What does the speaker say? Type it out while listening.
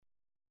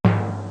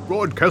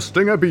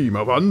Broadcasting a beam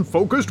of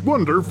unfocused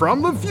wonder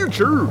from the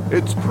future,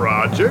 it's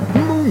Project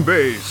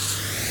Moonbase.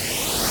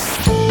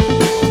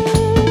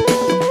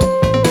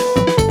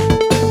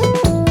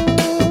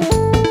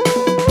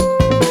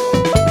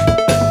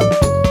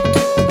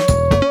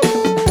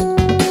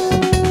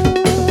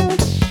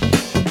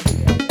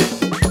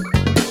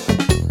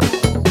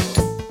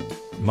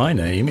 My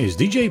name is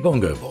DJ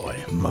Bongo Boy.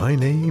 My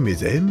name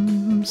is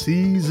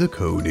MC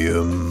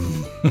Zirconium.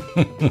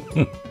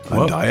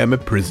 And I am a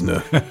prisoner.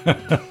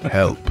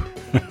 Help.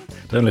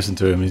 Don't listen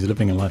to him. He's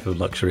living a life of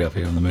luxury up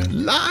here on the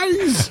moon.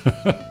 Lies!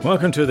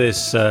 Welcome to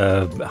this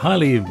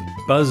highly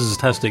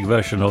buzztastic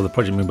version of the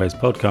Project Moonbase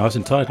podcast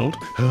entitled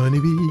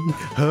Honeybee,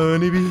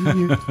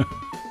 Honeybee.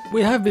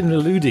 We have been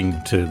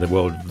alluding to the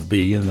world of the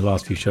bee in the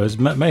last few shows,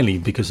 mainly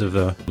because of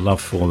love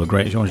for the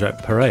great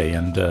Jean-Jacques Perrey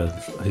and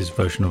his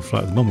version of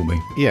Flight of the Bumblebee.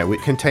 Yeah,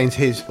 which contains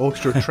his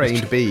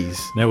orchestra-trained bees.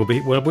 Now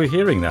we're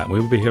hearing that. We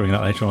will be hearing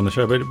that later on the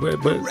show. But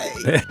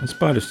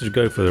inspired us to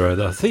go for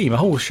the theme. A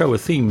whole show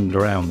is themed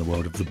around the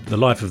world of the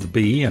life of the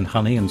bee and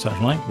honey and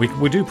such like.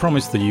 We do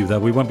promise to you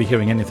that we won't be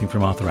hearing anything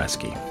from Arthur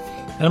Askey.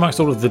 And amongst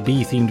all of the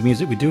bee-themed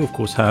music, we do, of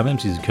course, have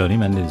MC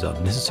Zirconium and his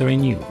unnecessary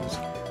news.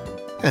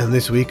 And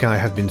this week I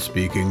have been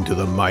speaking to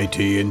the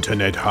mighty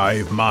internet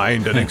hive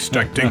mind and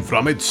extracting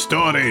from it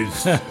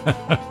stories.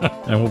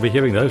 And we'll be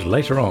hearing those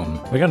later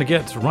on. We're going to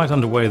get right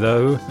underway,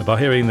 though, by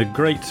hearing the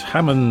great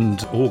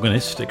Hammond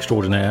organist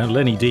extraordinaire,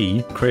 Lenny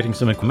D, creating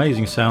some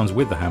amazing sounds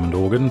with the Hammond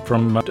organ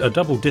from a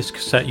double disc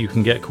set you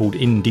can get called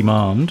In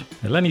Demand.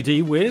 Lenny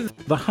D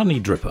with The Honey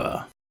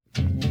Dripper.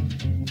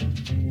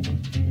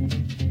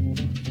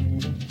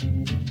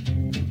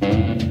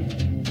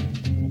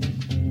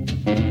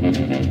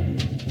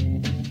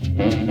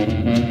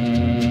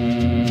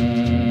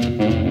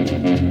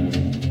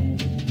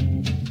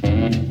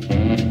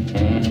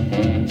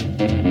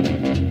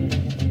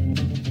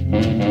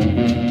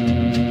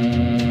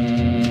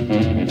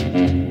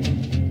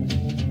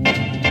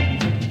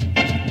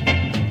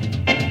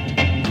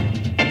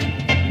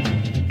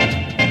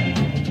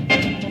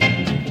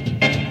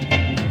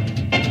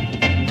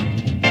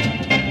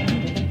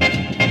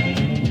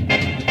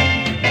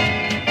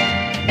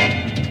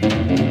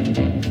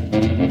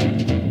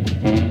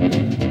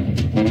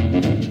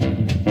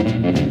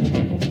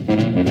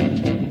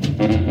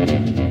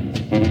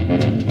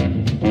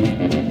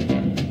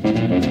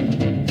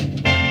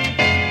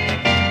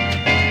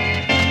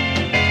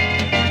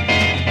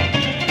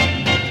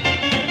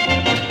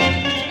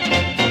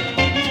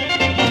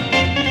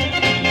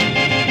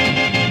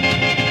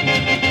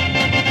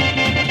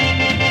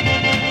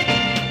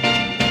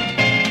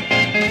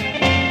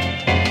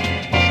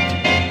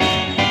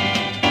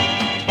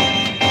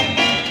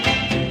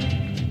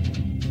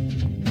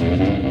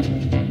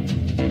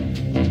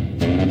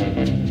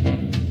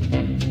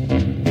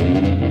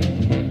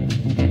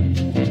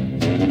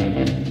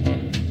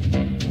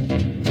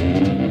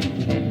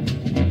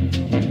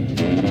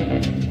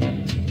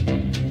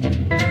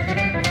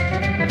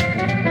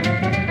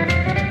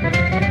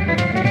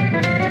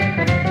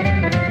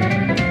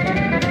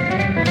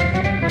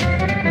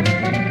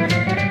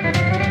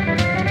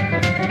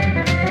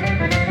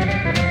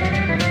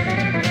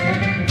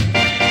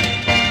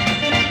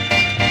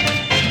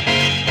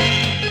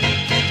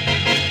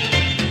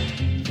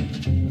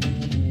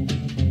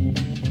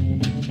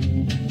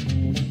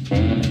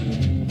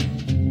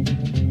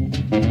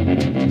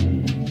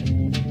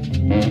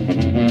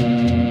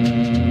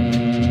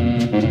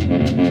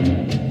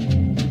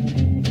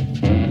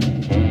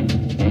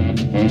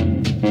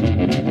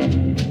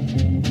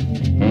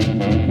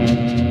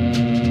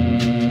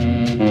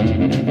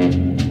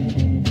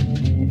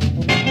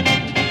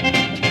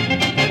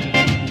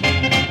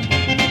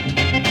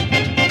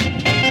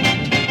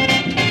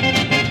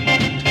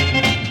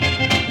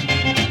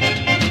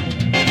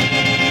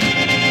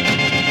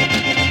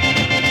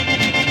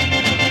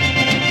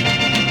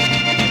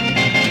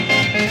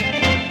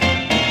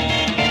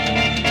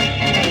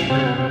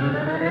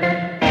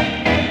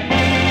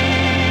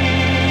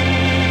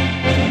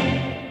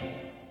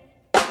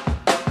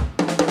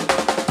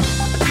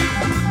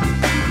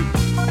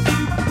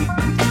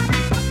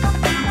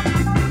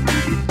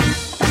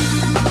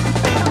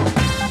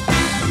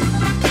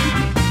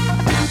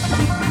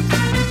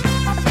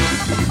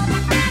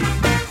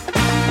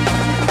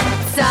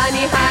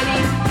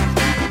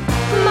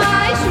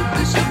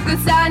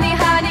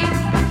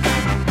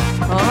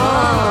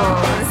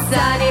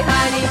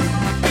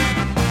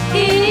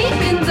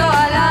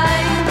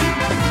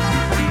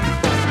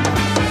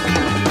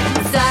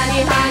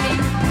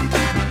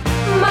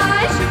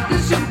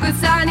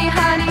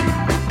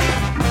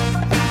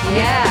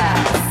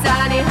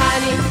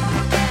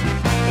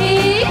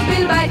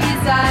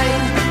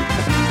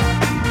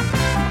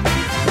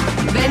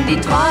 die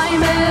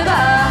Träume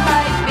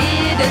Wahrheit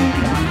werden,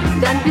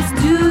 dann bist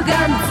du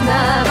ganz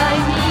nah bei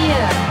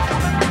mir.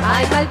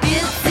 Einmal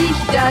wird sich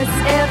das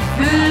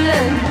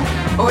erfüllen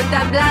und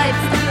dann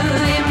bleibst du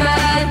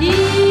immer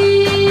hier.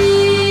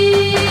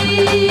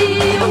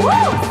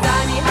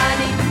 Sunny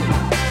Honey,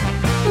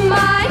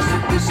 my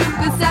sugar,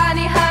 sugar,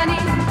 Sunny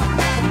Honey.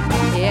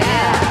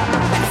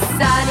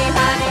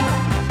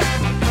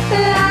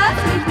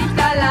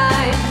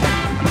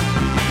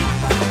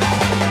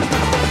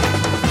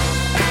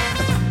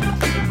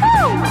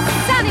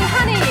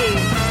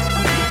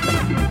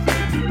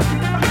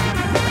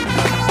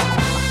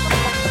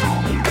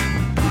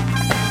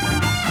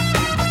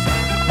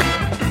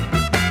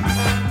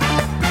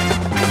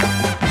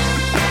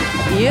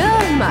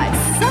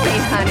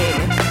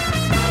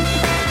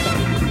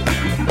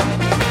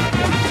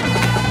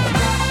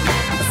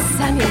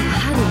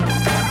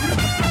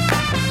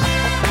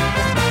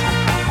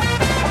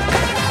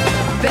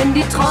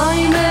 Wenn die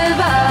Träume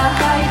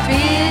Wahrheit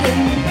werden,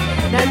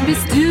 dann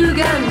bist du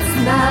ganz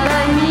nah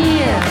bei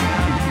mir.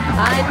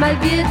 Einmal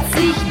wird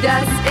sich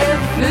das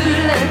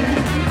erfüllen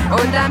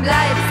und dann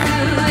bleibst du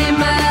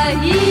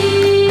immer hier.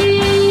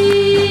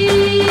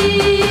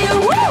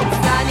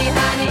 Sunny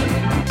Honey,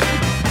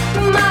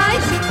 my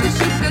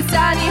sugar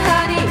Sunny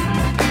Honey.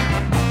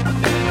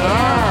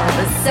 Oh,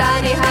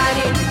 Sunny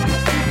Honey,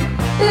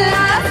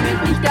 lass mich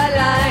nicht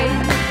allein.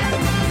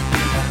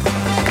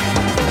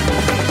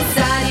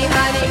 Sunny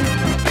Honey,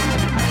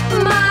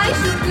 my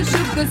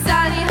sugar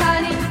Sunny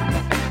Honey.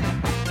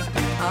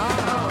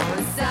 Oh,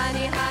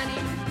 Sunny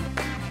Honey,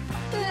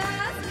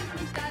 lass mich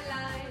nicht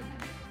allein.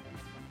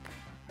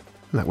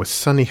 That was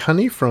Sunny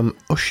Honey from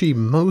Uschi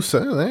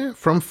Moser there,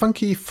 from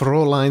Funky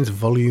Fräulein's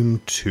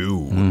Volume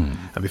 2.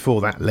 And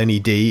before that, Lenny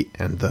D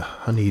and the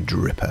Honey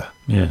Dripper.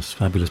 Yes,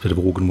 fabulous bit of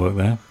organ work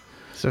there.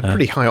 It's a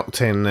pretty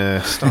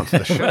high-octane start to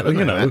the show, Well,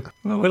 you know,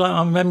 well,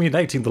 I'm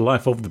emulating the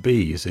life of the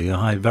bee, you see,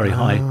 very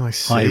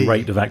high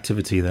rate of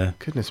activity there.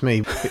 Goodness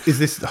me. Is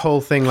this the whole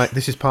thing like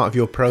this is part of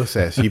your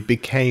process? You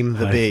became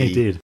the bee. I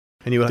did.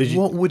 And you were like,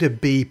 what would a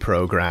bee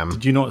program?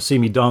 Did you not see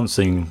me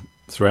dancing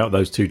throughout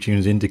those two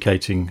tunes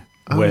indicating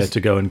where to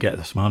go and get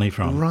some honey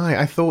from? Right,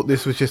 I thought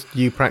this was just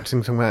you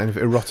practicing some kind of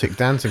erotic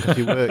dancing, because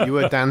you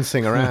were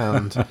dancing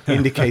around,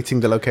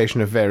 indicating the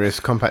location of various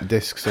compact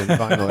discs and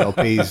vinyl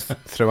LPs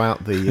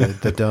throughout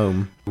the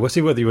dome. We'll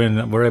see whether you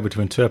were able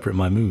to interpret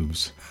my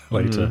moves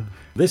later.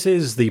 This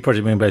is the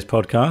Project Moonbase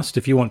podcast.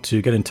 If you want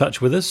to get in touch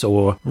with us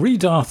or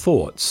read our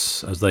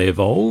thoughts as they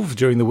evolve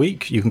during the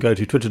week, you can go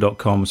to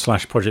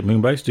twitter.com/Project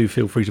Moonbase. Do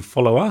feel free to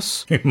follow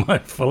us. We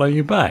might follow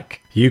you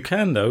back. You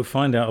can, though,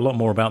 find out a lot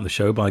more about the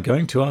show by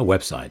going to our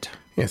website.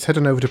 Yes, head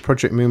on over to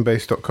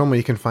projectmoonbase.com where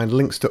you can find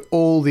links to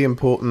all the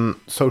important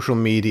social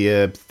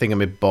media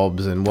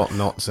thingamabobs and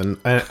whatnots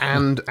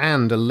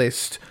and a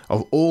list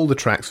of all the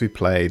tracks we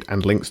played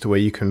and links to where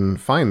you can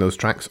find those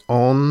tracks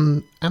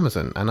on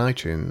Amazon and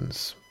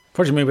iTunes.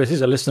 Project Moonbase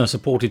is a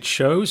listener-supported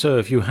show, so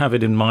if you have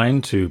it in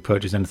mind to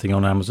purchase anything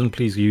on Amazon,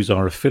 please use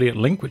our affiliate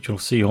link, which you'll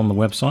see on the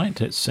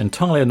website. It's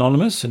entirely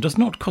anonymous, it does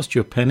not cost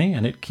you a penny,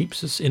 and it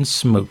keeps us in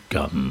smoke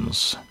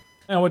guns.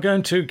 Now, we're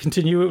going to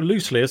continue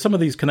loosely. Some of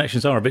these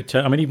connections are a bit...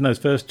 even those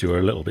first two are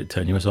a little bit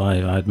tenuous, I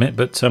admit,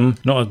 but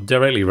not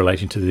directly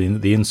relating to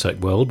the insect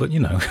world, but,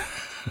 you know...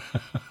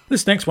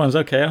 This next one's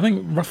okay. I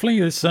think roughly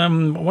it's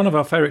one of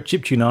our favourite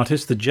chiptune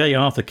artists, the J.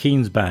 Arthur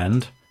Keen's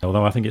band,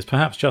 although I think it's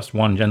perhaps just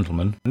one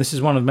gentleman. And this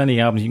is one of many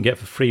albums you can get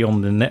for free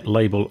on the net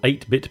label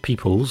 8-Bit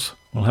Peoples.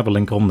 We'll have a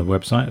link on the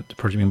website at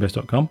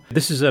projectmoonbase.com.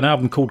 This is an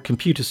album called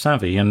Computer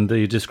Savvy, and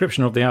the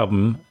description of the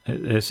album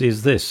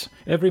is this.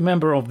 Every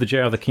member of the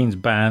J. Arthur Keen's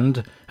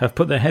band have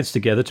put their heads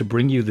together to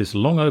bring you this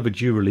long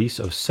overdue release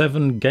of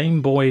 7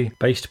 Game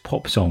Boy-based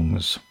pop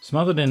songs,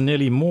 smothered in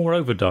nearly more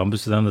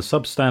overdubs than the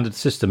substandard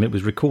system it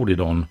was recorded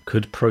on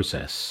could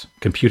process.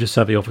 Computer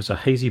Savvy offers a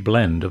hazy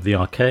blend of the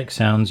archaic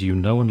sounds you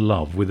know and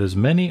love with as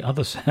many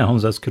other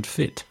sounds as could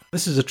fit.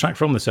 This is a track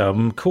from this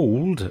album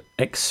called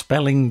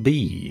Expelling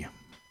Bee.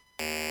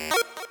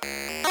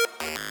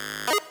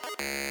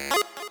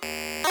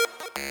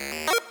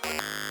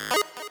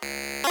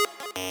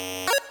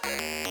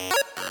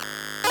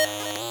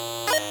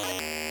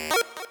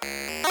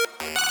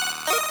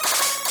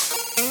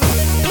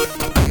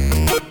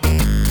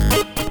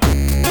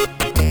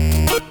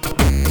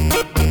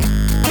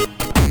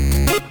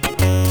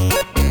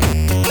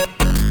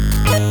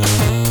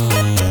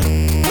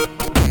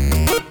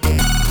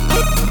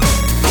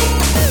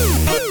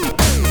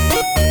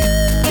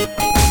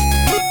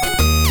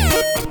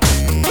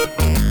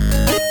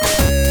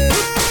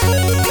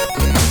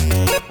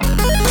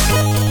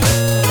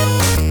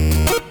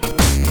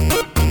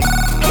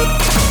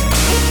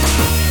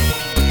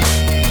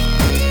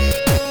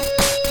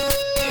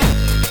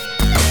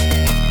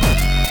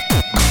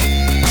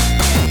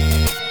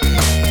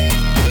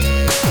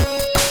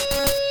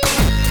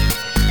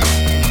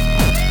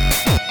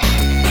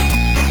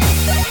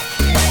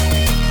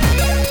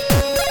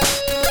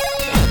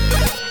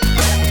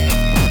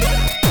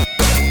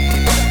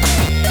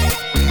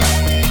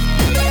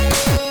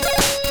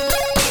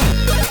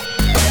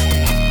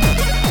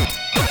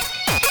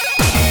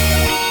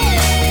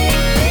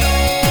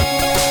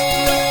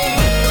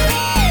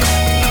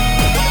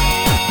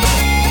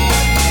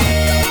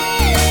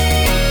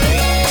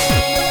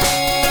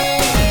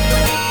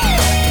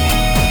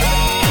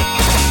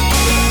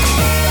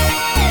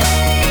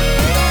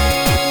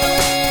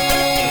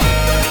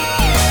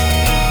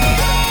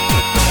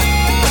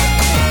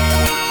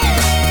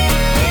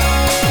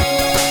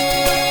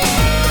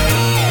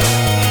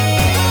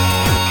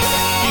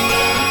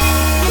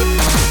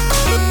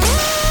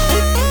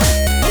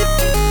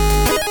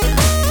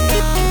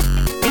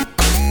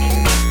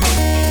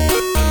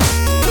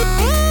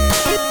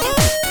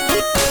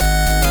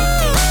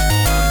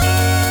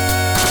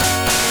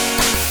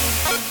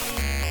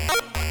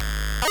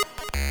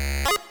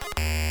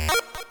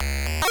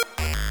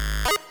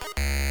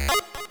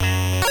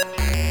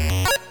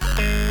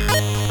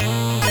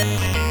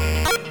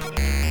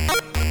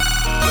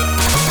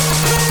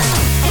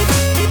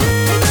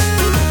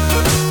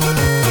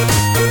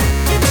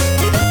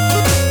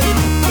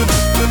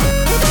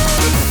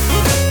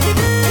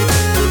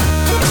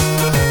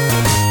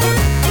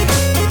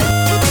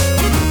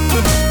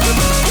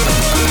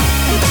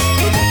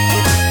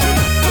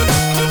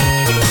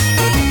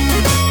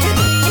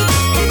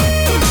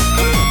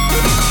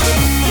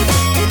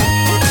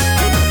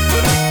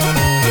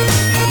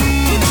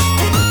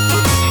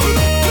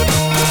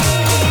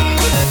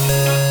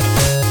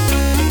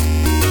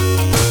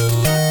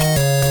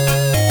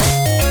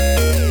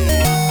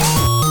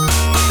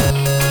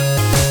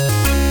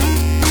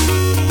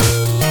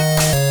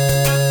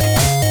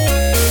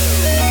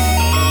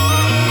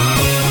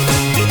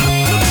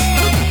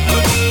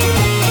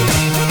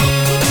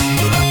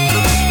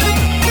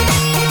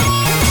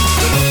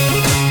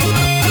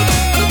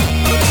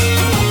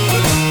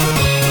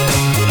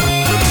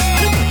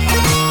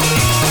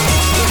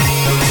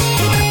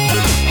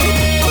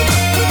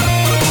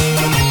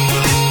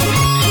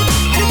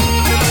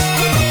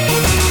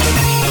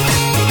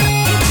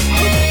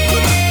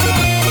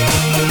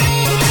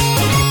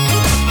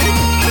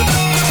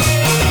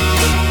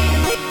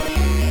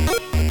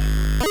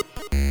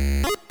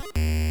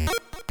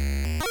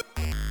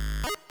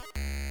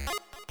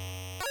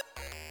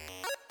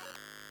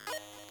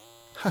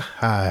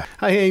 I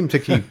aim to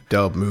keep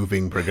dub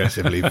moving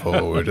progressively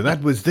forward, and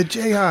that was the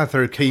J.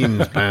 Arthur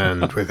Keynes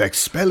Band with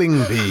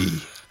Expelling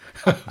Bee.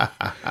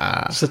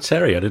 It's a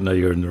Terry, I didn't know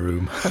you were in the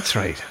room. That's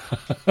right.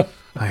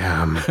 I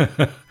am.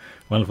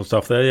 Wonderful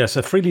stuff there. Yes,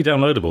 freely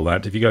downloadable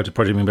that. If you go to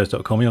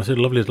projectmoonbase.com, you'll see a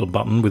lovely little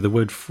button with the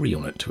word free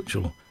on it, which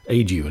will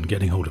aid you in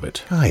getting hold of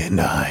it. Aye and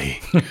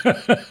aye.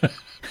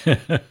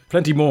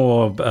 Plenty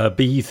more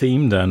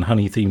bee-themed and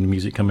honey-themed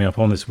music coming up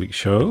on this week's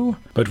show.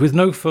 But with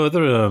no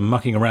further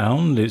mucking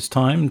around, it's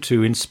time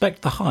to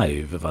inspect the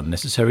hive of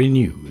unnecessary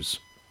news.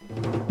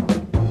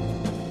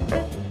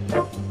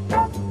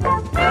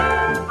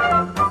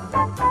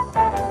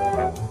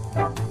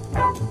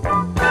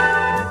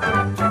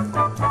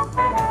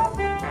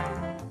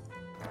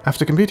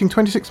 After competing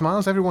 26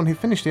 miles, everyone who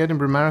finished the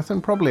Edinburgh Marathon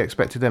probably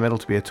expected their medal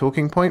to be a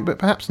talking point, but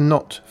perhaps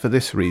not for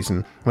this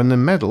reason. When the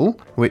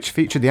medal, which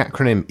featured the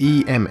acronym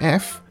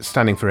EMF,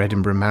 standing for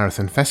Edinburgh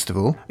Marathon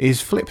Festival,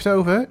 is flipped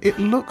over, it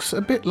looks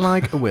a bit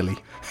like a willy.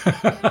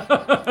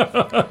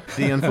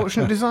 The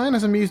unfortunate design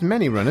has amused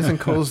many runners and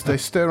caused a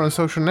stir on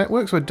social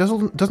networks where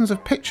dozens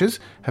of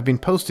pictures have been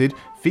posted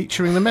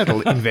featuring the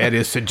medal in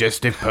various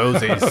suggestive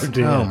poses.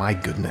 Oh my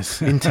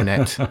goodness.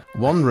 Internet.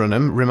 One runner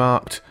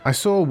remarked, "I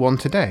saw one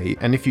today,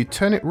 and if you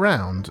turn it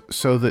round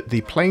so that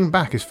the plain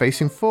back is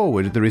facing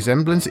forward, the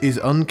resemblance is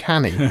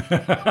uncanny."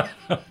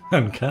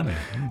 Uncanny.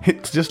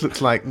 It just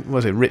looks like,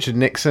 was it Richard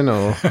Nixon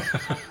or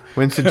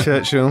Winston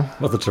Churchill?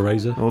 Mother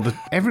Teresa. Or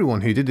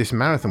everyone who did this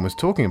marathon was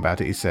talking about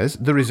it, he says.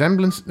 The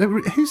resemblance...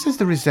 who says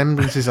the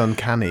resemblance is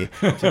uncanny?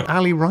 So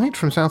Ali Wright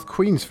from South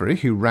Queensferry,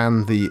 who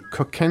ran the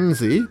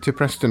Cockenzie to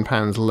Preston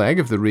Pan's leg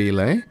of the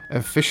relay,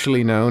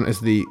 officially known as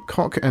the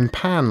Cock and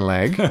Pan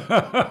leg,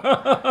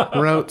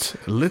 wrote,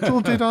 "Little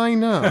did I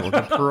know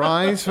the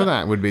prize for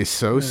that would be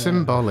so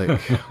symbolic."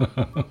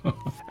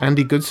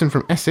 Andy Goodson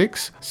from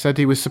Essex said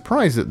he was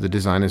surprised that the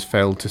designers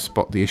failed to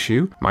spot the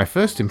issue. "My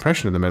first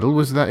impression of the medal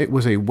was that it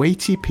was a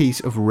weighty piece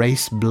of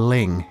race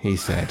bling," he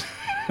said.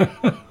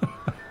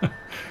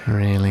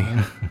 Really?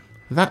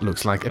 That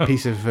looks like a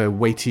piece of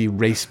weighty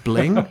race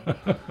bling.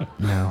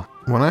 No.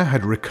 When I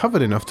had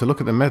recovered enough to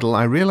look at the medal,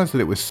 I realised that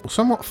it was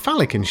somewhat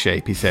phallic in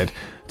shape, he said.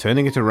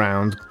 Turning it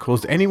around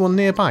caused anyone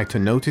nearby to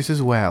notice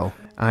as well.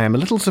 "I am a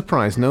little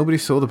surprised nobody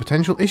saw the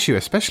potential issue,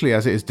 especially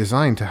as it is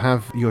designed to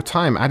have your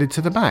time added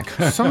to the back.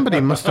 Somebody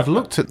must have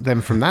looked at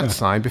them from that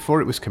side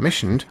before it was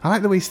commissioned." I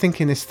like the way he's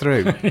thinking this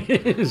through.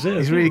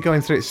 He's really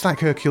going through it. It's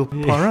like Hercule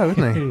Poirot,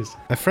 isn't he?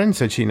 A friend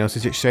said she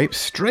noticed its shape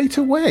straight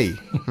away.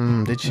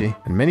 Did she?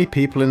 And many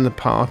people in the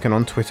park and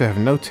on Twitter have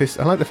noticed,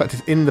 I like the fact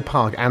it's in the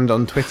park and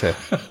on Twitter,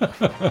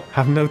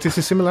 have noticed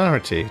a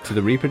similarity to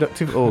the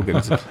reproductive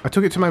organs. "I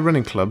took it to my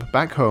running club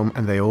back home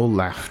and they all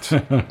laughed."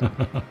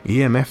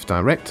 EMF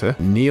director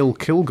Neil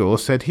Kilgore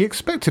said he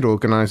expected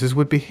organisers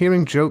would be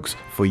hearing jokes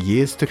for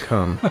years to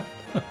come.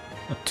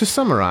 To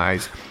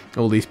summarise,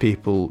 all these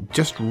people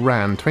just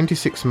ran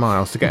 26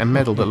 miles to get a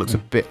medal that looks a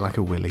bit like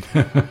a willy.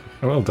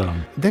 Well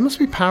done. They must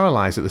be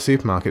paralysed at the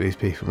supermarket, these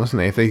people, mustn't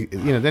they? If they,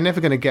 they're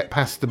never going to get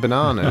past the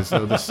bananas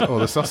or the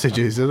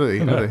sausages, are they?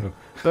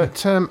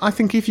 But I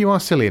think if you are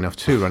silly enough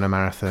to run a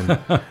marathon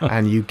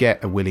and you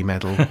get a willy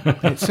medal,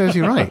 it serves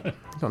you right.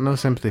 You've got no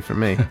sympathy from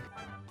me.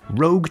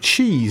 Rogue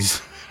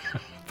cheese.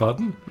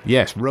 Pardon?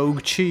 Yes,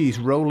 Rogue Cheese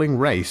rolling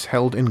race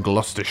held in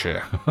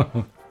Gloucestershire.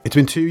 It's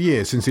been 2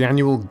 years since the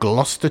annual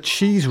Gloucester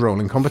cheese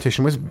rolling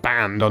competition was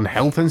banned on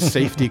health and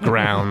safety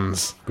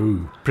grounds.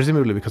 Ooh.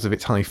 Presumably because of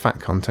its high fat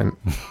content.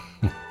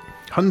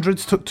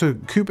 Hundreds took to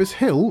Cooper's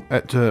Hill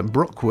at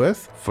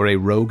Brockworth for a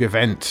rogue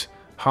event.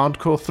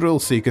 Hardcore thrill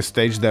seekers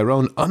staged their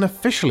own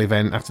unofficial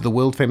event after the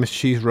world-famous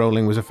cheese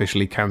rolling was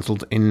officially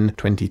cancelled in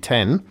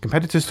 2010.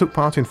 Competitors took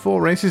part in 4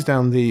 races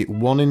down the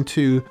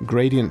 1-in-2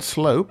 gradient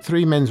slope,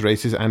 3 men's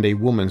races and a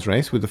women's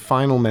race, with the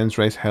final men's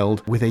race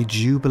held with a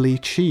Jubilee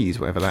cheese,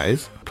 whatever that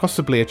is.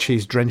 Possibly a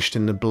cheese drenched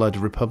in the blood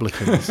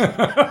Republicans.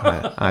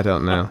 I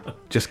don't know.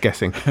 Just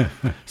guessing.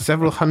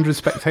 Several hundred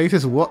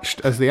spectators watched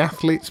as the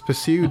athletes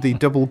pursued the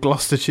double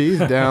Gloucester cheese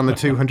down the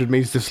 200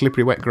 metres of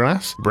slippery wet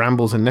grass,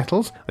 brambles and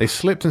nettles. They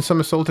slipped and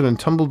somersaulted and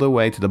tumbled their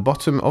way to the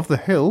bottom of the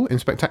hill in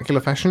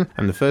spectacular fashion,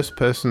 and the first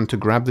person to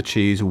grab the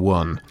cheese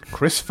won.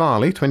 Chris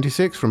Farley,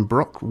 26, from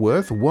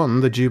Brockworth,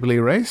 won the Jubilee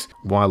race,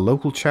 while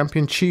local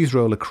champion cheese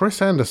roller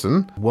Chris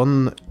Anderson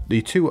won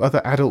the 2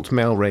 other adult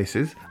male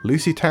races.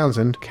 Lucy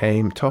Townsend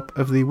came top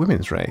of the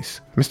women's race.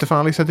 Mr.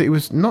 Farley said that he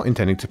was not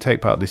intending to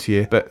take part this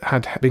year, but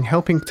had been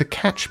helping to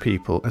catch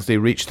people as they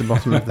reached the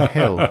bottom of the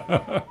hill.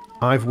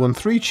 "I've won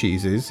 3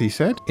 cheeses," he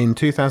said. "In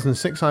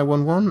 2006 I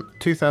won 1,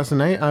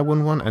 2008 I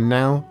won 1, and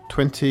now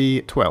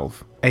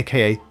 2012,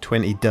 aka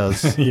 20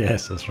 does."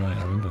 Yes, that's right,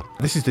 I remember.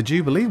 "This is the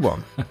Jubilee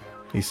one,"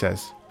 he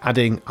says,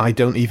 adding, "I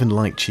don't even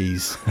like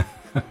cheese."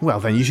 Well,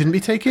 then you shouldn't be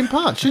taking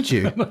part, should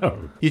you?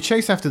 No. You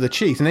chase after the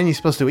cheese, and then you're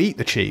supposed to eat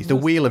the cheese, the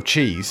wheel of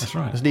cheese. That's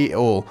right. Just eat it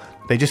all.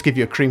 They just give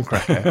you a cream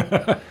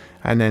cracker.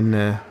 And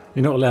then...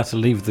 you're not allowed to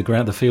leave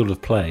the field of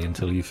play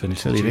until you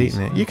finish the cheese. You've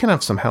eaten it. You can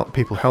have some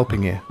people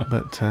helping you,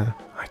 but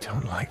I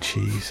don't like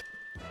cheese.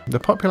 The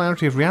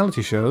popularity of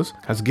reality shows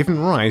has given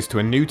rise to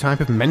a new type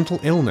of mental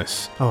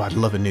illness. Oh, I'd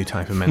love a new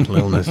type of mental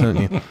illness, don't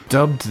you?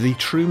 Dubbed the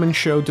Truman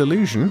Show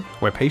delusion,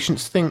 where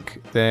patients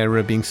think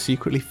they're being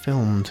secretly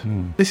filmed.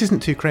 This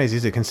isn't too crazy,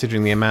 is it,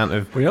 considering the amount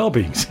of... We are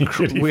being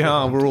secretly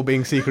filmed. We're all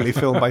being secretly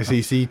filmed by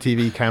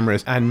CCTV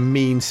cameras and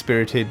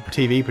mean-spirited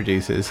TV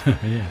producers.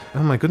 Yeah.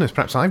 Oh my goodness,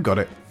 perhaps I've got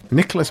it.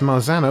 Nicholas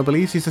Marzano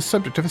believes he's the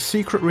subject of a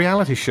secret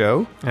reality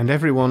show, and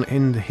everyone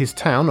in his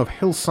town of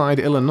Hillside,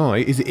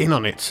 Illinois, is in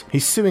on it.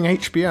 He's suing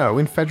HBO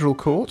in federal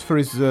court for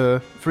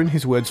in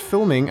his words,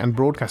 filming and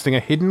broadcasting a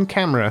hidden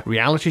camera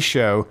reality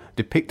show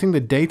depicting the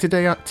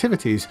day-to-day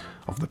activities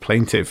of the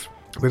plaintiff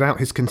without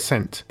his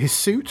consent. His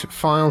suit,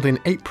 filed in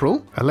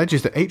April,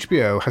 alleges that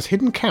HBO has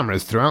hidden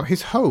cameras throughout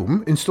his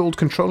home, installed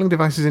controlling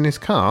devices in his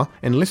car,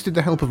 enlisted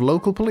the help of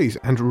local police,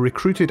 and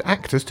recruited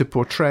actors to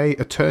portray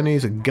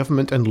attorneys,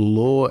 government and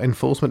law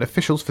enforcement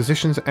officials,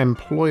 physicians,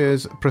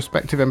 employers,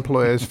 prospective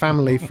employers,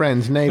 family,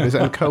 friends, neighbours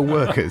and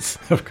co-workers.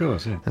 Of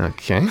course, yeah.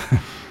 Okay.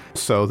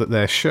 So that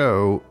their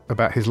show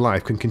about his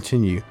life can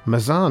continue.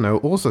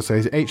 Mazzano also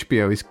says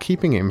HBO is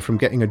keeping him from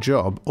getting a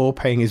job or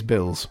paying his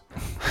bills.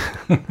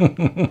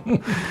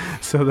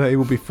 So that he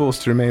will be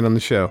forced to remain on the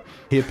show.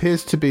 He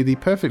appears to be the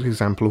perfect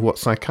example of what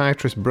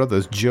psychiatrist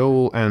brothers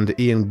Joel and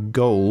Ian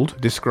Gold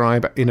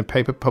describe in a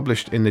paper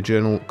published in the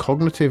journal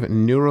Cognitive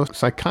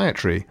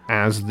Neuropsychiatry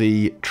as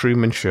the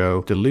Truman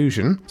Show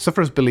delusion.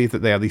 Sufferers believe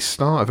that they are the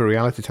star of a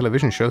reality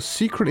television show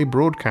secretly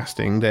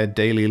broadcasting their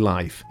daily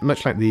life,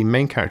 much like the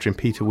main character in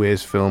Peter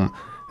Weir's film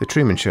The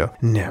Truman Show.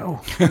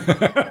 No.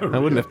 I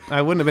wouldn't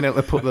have been able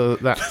to put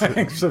that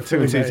two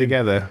and two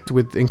together.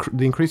 With the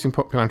increasing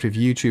popularity of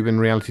YouTube and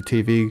reality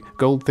TV,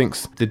 Gold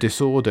thinks the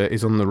disorder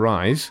is on the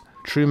rise.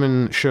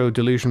 Truman Show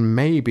delusion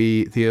may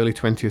be the early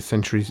 20th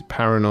century's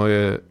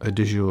paranoia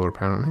du jour,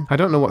 apparently. I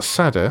don't know what's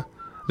sadder,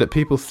 that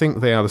people think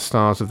they are the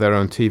stars of their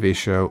own TV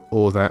show,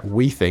 or that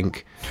we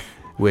think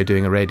we're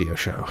doing a radio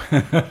show.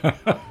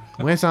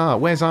 Where's our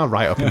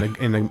write-up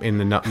in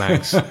the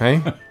nutmags,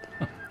 hey?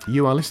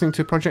 You are listening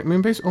to Project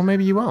Moonbase, or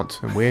maybe you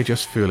aren't, and we're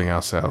just fooling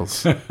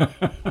ourselves.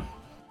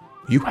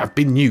 You have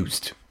been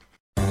used.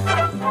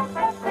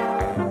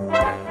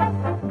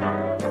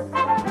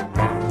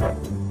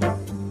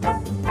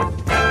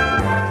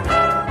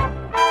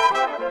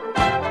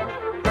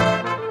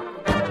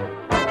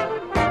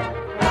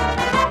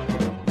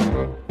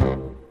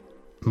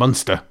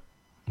 Monster.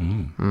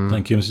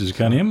 Thank you, Mr.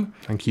 Zucanium.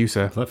 Thank you,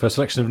 sir. For that first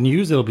selection of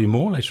news, there'll be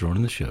more later on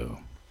in the show.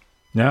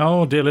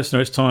 Now, dear listener,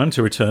 it's time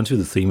to return to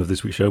the theme of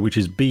this week's show, which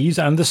is bees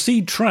and the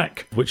seed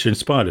track, which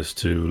inspired us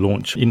to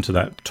launch into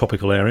that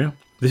topical area.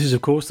 This is,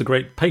 of course, the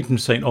great patron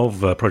saint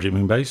of Project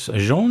Moonbase,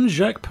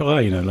 Jean-Jacques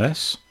Perrey, no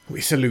less.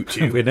 We salute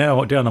you. We're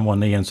now down on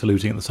one knee and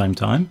saluting at the same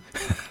time.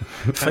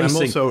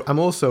 I'm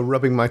also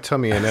rubbing my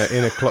tummy in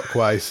a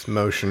clockwise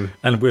motion.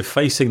 And we're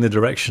facing the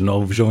direction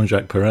of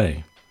Jean-Jacques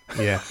Perrey.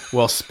 Yeah,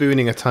 while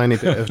spooning a tiny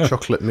bit of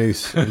chocolate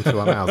mousse into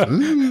our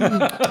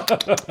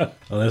mouth.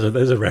 Well,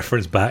 there's a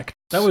reference back.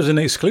 That was an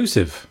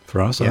exclusive for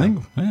us, I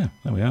think. Yeah,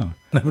 there we are.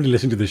 Nobody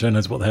listening to the show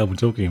knows what the hell we're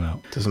talking about.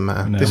 Doesn't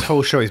matter. No. This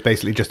whole show is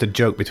basically just a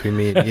joke between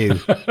me and you.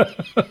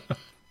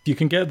 You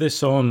can get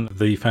this on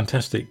the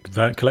fantastic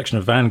collection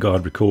of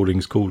Vanguard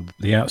recordings called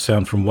The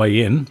Outsound from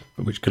Way In,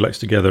 which collects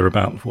together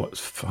about,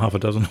 half a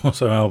dozen or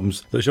so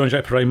albums that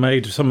Jean-Jacques Perrey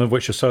made, some of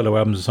which are solo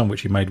albums and some of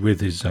which he made with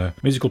his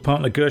musical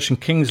partner Gershon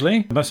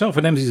Kingsley. Myself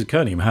and MZ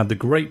Zucanium had the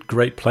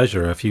great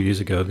pleasure a few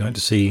years ago of going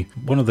to see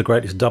one of the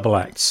greatest double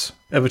acts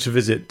ever to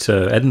visit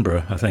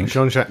Edinburgh, I think.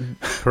 Jean-Jacques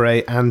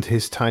Perrey and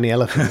his tiny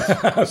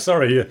elephant.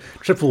 Sorry,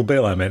 triple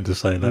bill I meant to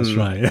say, that's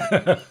right.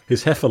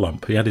 His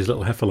heffalump, he had his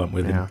little heffalump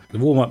with him. The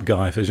warm-up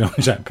guy for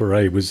Jean-Jacques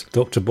Perrey was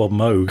Dr. Bob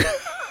Moog.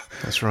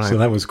 That's right. So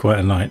that was quite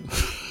a night.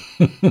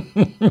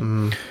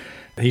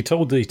 He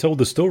told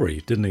the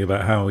story, didn't he,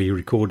 about how he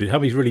recorded,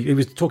 he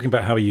was talking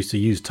about how he used to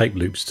use tape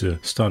loops to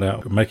start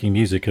out making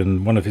music,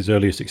 and one of his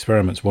earliest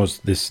experiments was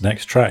this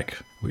next track,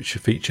 which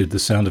featured the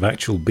sound of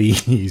actual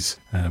bees,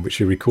 which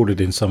he recorded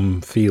in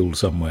some field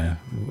somewhere.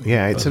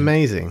 Yeah, it's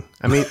amazing.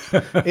 I mean,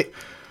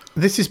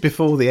 this is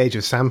before the age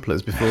of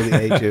samplers, before the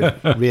age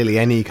of really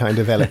any kind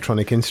of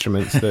electronic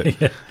instruments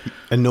that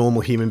a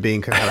normal human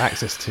being can have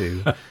access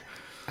to.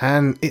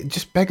 And it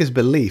just beggars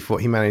belief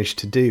what he managed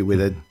to do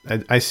with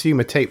I assume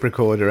a tape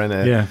recorder and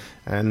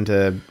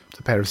a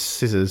pair of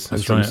scissors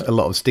and a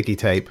lot of sticky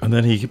tape. And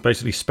then he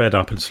basically sped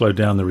up and slowed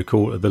down the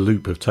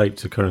loop of tape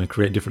to kind of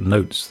create different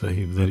notes that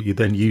he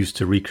then used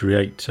to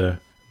recreate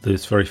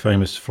this very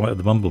famous Flight of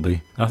the Bumblebee.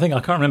 I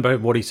can't remember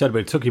what he said, but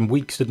it took him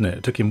weeks, didn't it?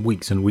 It took him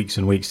weeks and weeks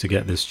and weeks to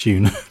get this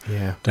tune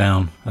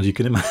down, as you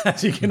can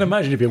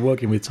imagine if you're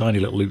working with tiny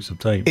little loops of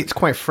tape. It's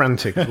quite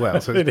frantic as well,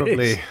 so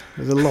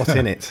there's a lot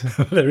in it.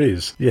 There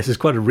is. Yes, it's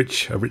quite a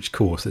rich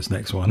course, this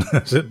next one.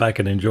 Sit back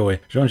and enjoy.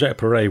 Jean-Jacques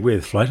Perrey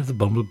with Flight of the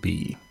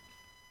Bumblebee.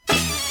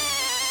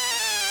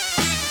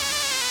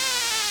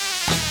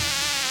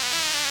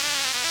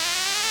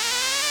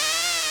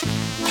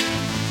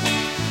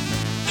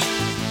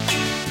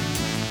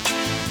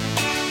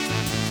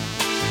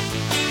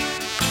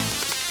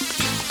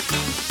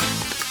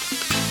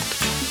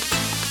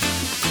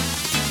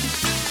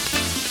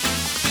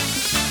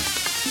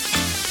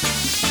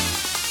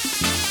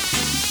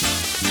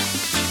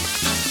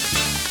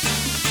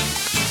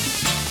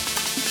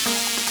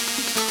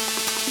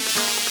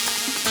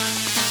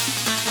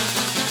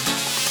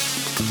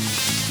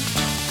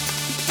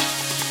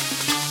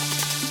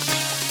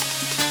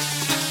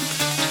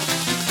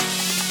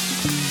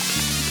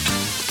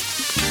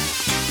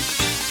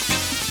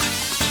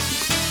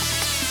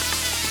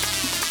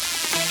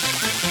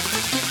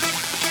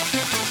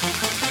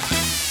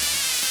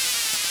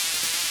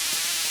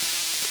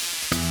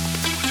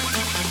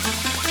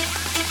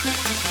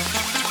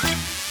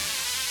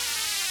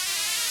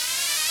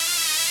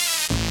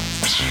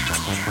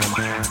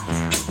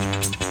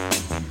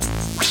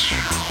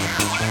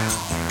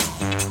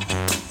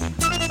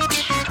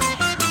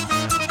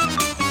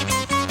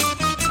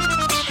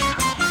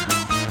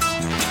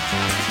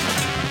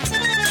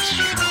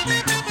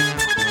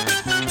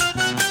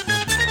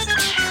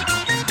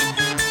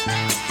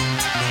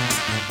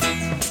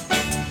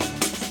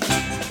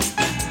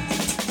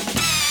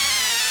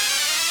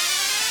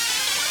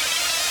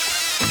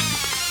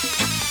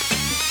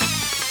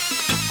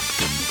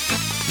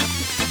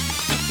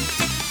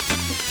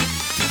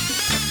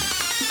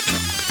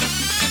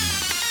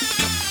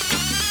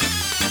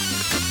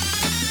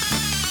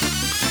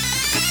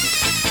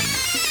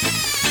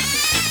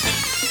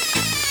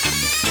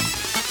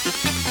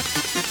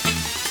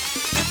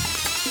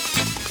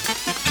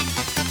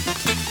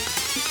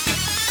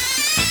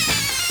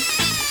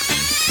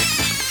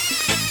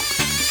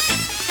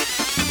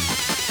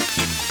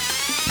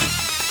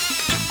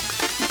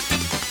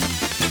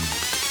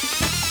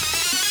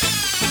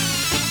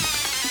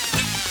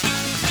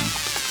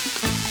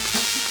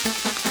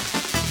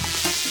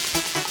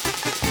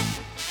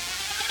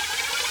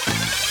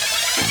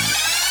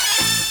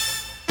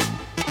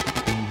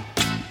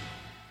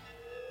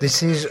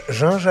 This is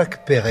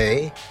Jean-Jacques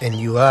Perrey, and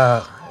you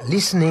are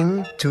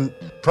listening to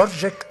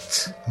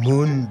Project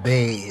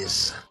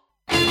Moonbase.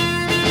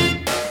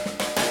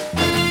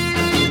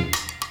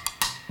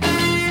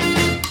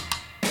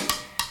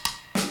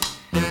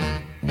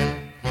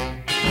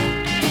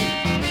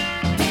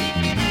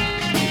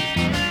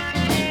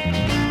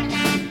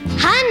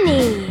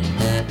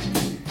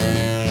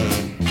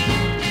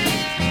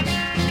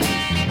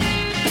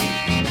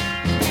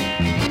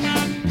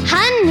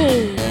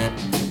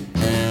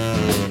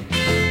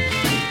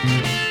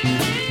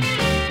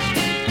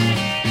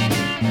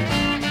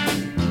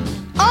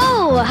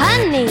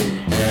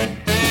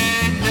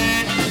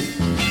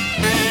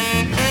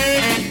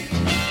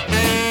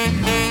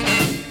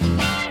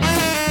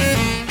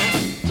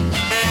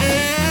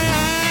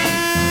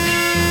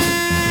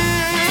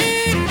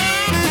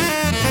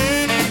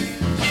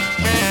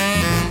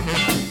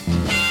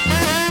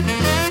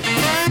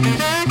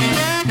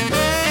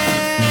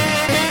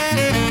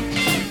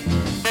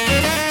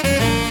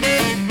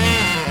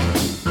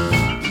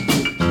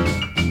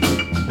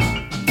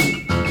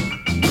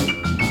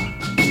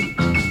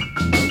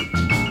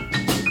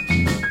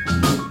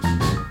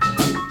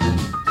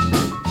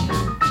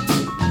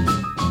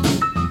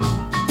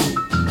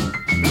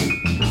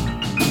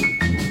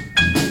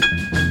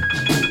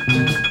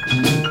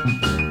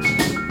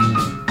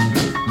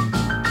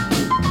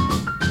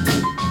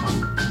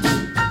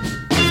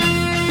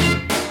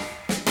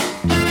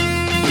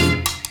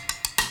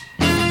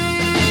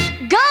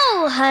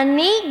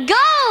 Honey, go!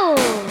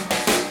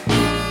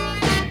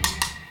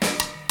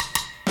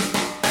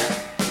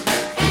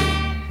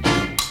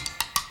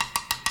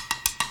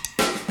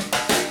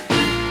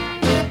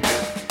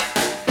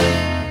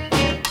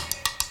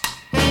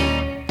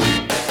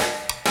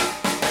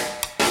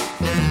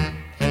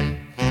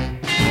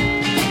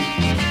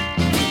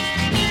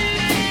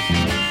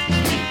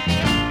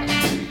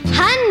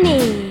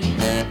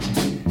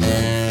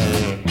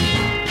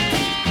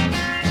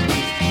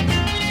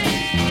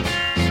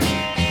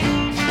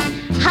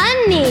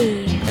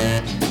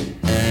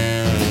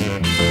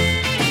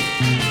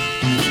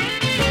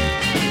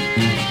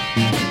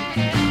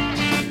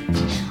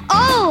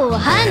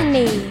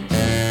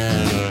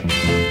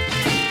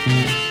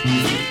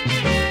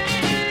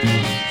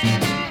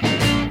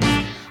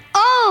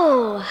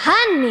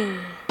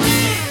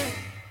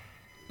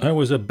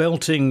 Was a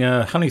belting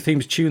Honey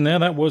themes tune there.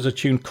 That was a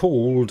tune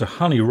called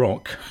Honey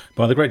Rock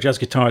by the great jazz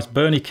guitarist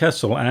Barney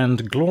Kessel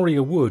and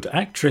Gloria Wood,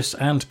 actress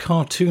and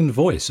cartoon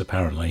voice,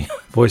 apparently.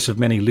 Voice of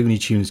many Looney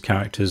Tunes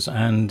characters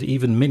and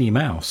even Minnie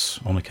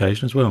Mouse on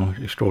occasion as well.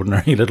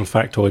 Extraordinary little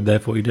factoid there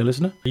for you, dear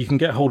listener. You can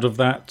get hold of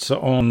that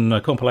on a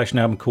compilation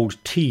album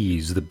called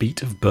Tease, The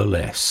Beat of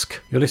Burlesque.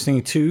 You're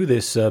listening to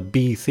this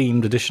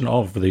bee-themed edition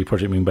of the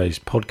Project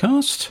Moonbase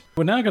podcast.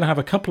 We're now going to have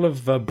a couple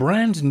of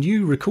brand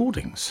new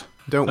recordings.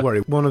 Don't worry,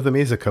 one of them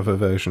is a cover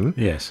version.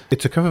 Yes.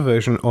 It's a cover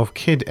version of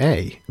Kid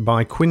A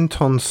by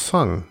Quinton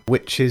Sung,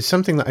 which is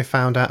something that I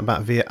found out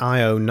about via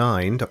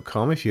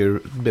io9.com. If you're a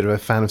bit of a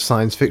fan of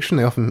science fiction,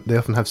 they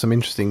often have some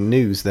interesting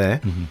news there.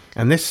 Mm-hmm.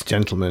 And this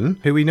gentleman,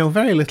 who we know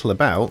very little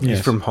about,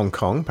 he's from Hong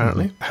Kong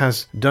apparently,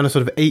 has done a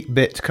sort of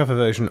 8-bit cover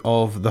version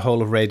of the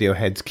whole of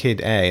Radiohead's Kid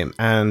A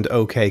and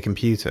OK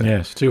Computer.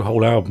 Yes, 2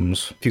 whole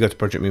albums. If you go to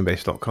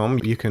projectmoonbase.com,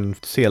 you can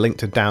see a link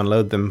to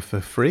download them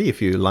for free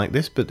if you like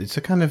this, but it's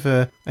a kind of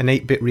an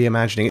 8-bit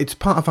reimagining. It's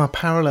part of our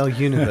parallel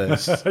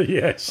universe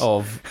yes.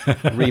 of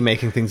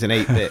remaking things in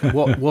 8-bit.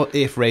 What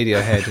if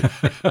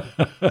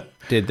Radiohead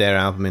did their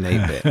album in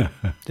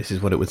 8-bit? This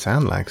is what it would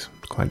sound like. It's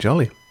quite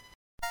jolly.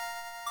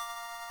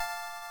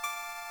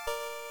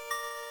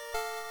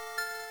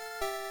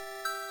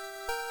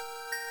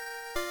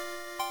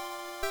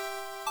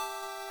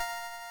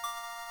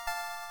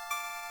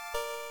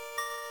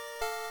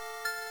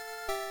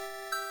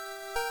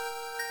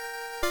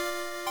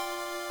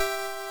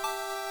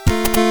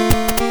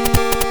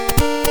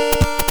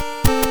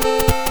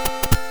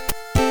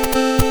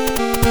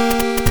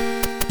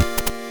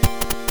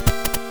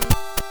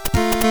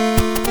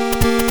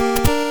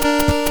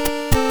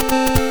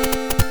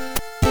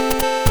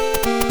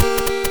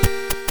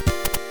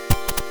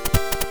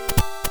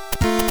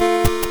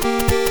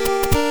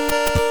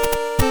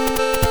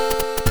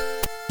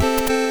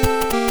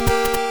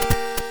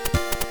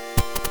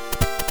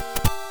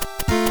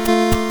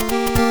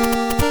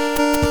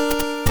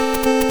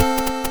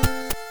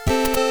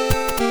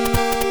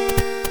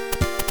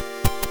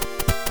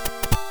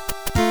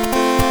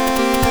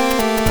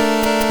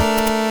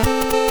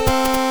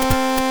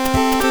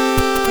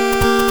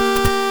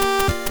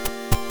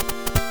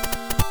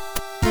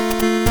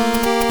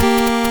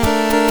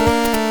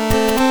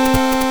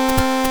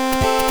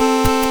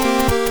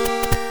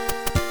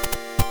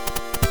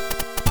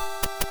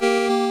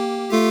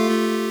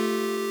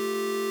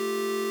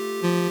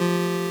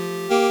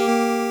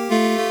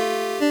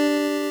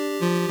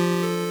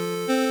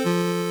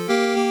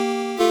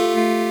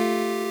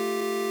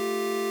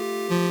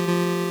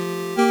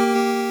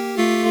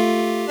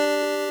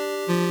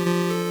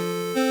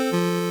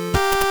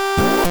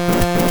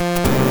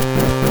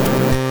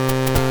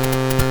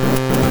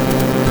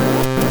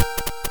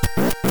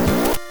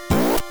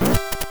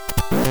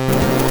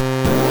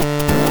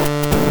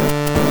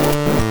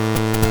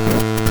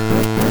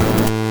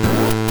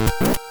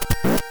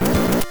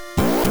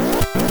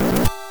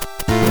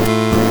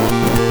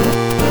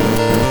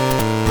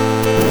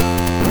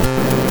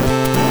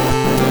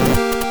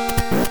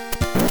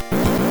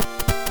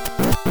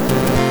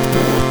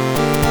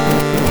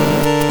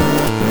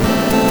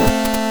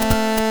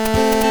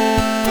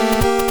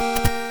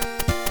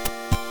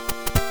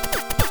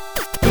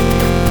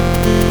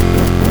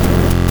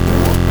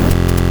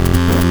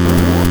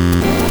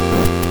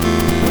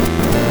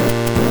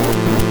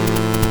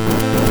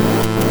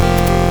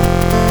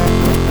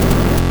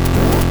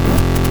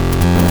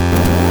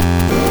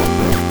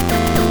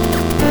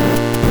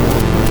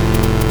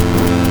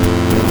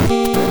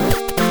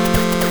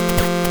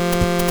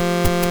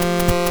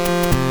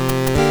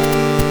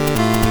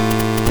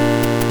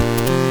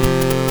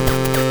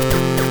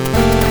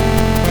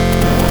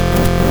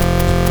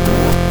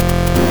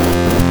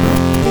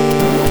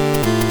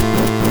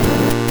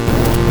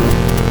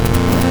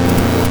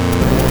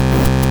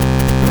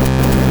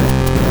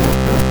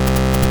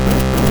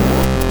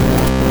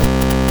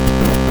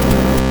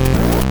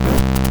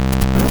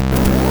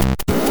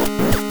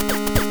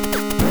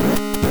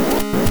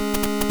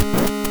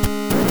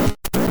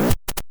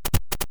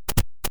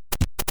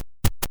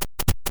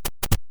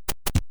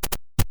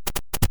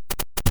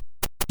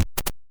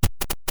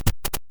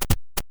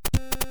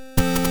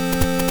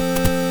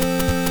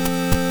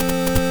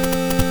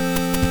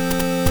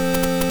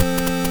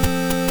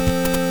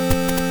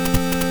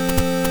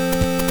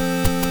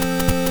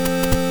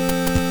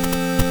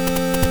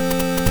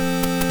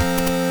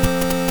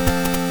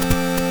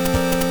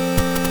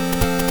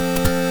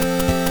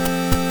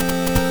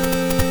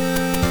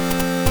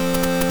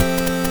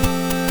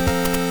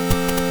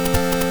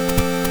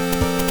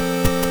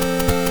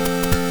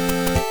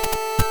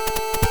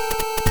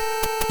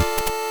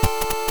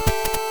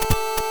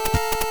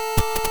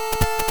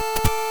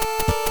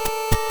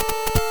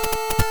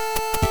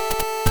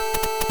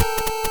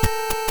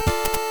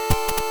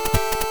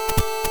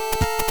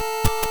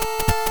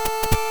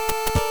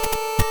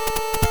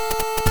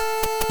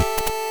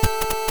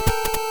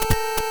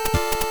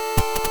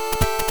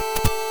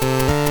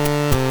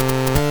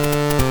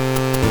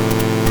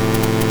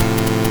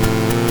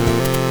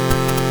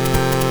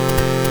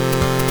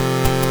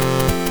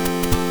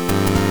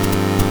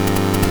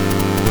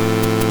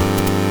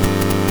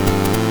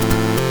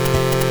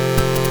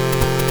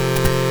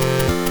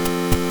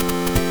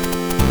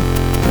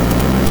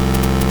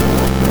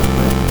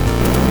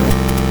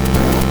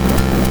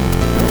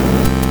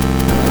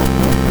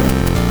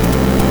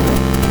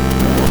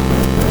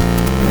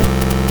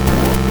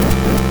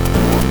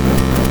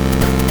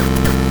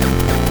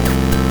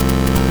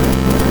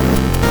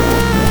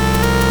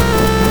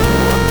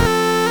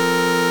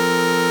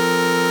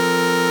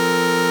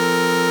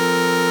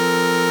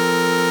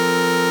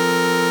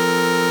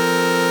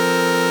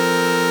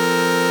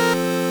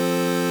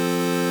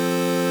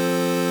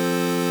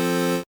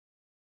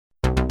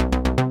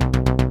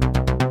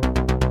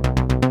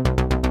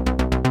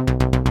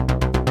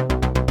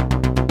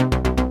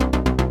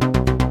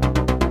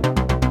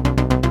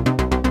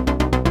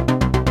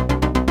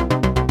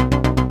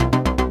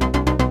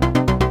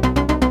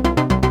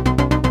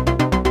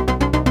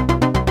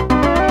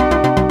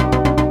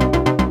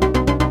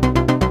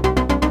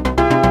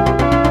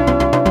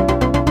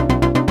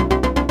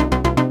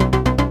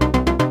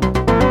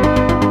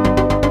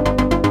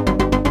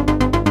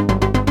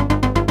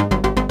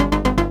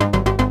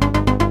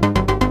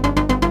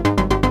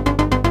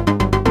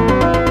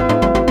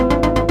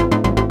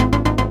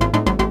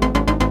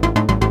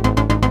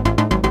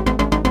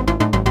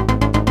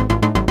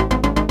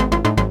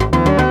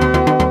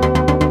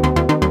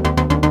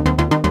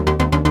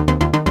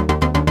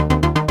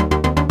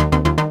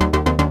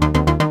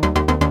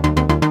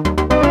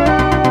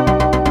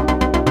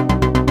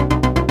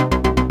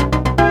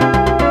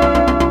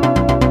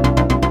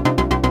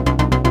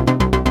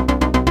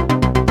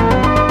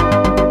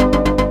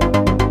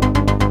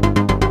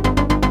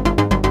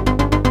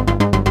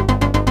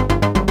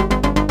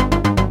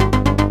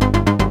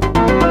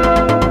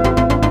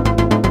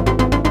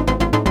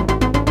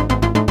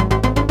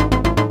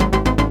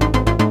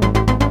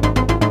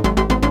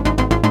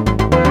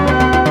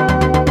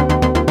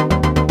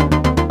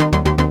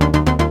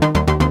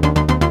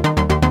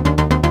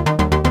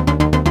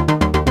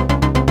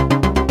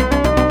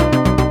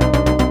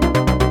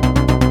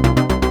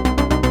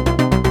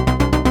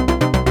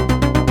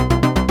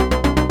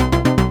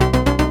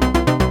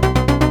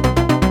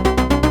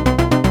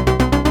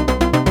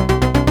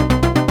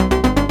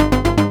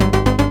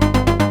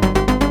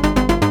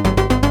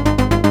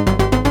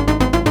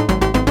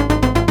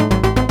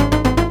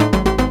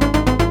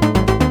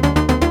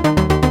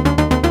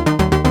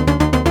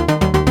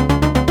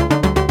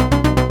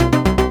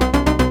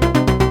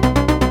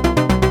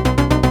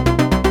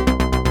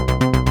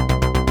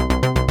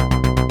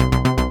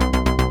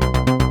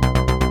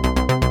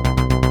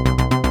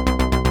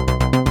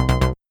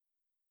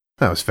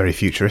 That was very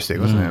futuristic,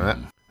 wasn't it?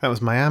 That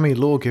was Miami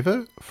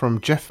Lawgiver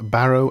from Jeff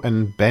Barrow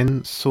and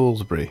Ben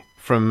Salisbury.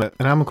 From an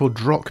album called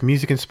DROKK,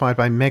 music inspired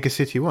by Mega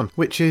City 1,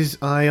 which is,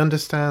 I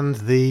understand,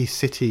 the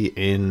city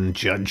in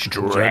Judge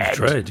Dredd. Judge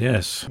Dredd,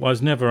 yes. Well, I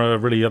was never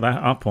really that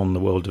up on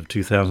the world of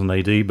 2000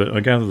 AD, but I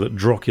gather that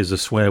DROKK is a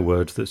swear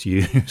word that's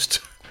used.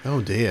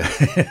 Oh dear.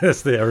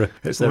 That's the error.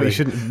 We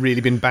shouldn't have really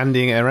been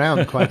bandying it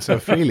around quite so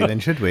freely then,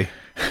 should we?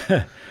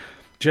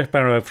 Jeff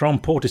Barrow from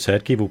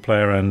Portishead, keyboard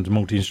player and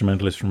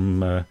multi-instrumentalist from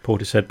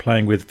Portishead,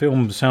 playing with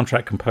film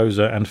soundtrack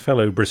composer and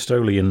fellow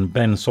Bristolian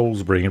Ben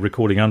Salisbury,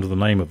 recording under the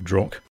name of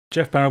DROKK.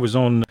 Jeff Barrow was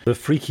on the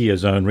Freakier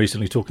Zone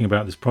recently talking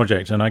about this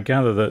project, and I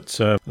gather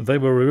that they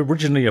were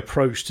originally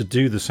approached to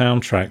do the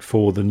soundtrack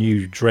for the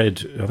new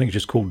Dredd, I think it's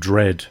just called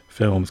Dredd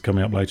film, that's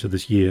coming up later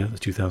this year,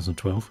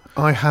 2012.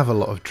 I have a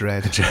lot of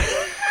dread.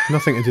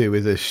 Nothing to do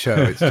with this show,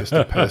 it's just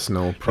a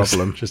personal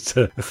problem. Just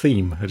a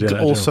theme. It's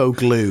also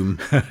gloom.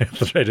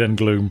 Dread and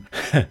gloom.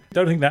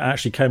 Don't think that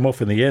actually came off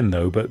in the end,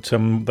 though, but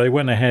they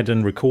went ahead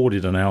and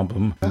recorded an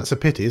album. That's a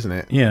pity, isn't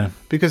it? Yeah.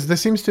 Because there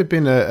seems to have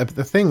been a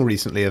thing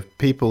recently of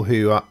people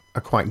who are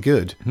quite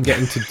good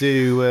getting to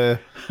do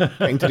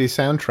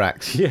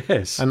soundtracks.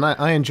 Yes. And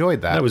I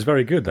enjoyed that. That was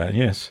very good, that,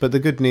 yes. But the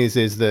good news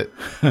is that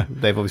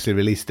they've obviously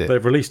released it.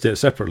 They've released it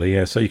separately,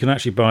 yeah. So you can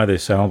actually buy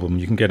this album.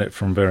 You can get it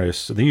from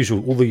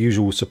all the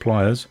usual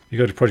suppliers. You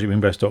go to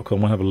projectmoonbase.com,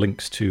 we'll have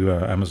links to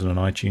Amazon and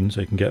iTunes,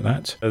 so you can get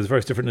that. There's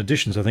various different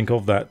editions, I think,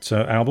 of that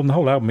album. The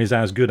whole album is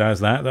as good as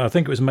that. I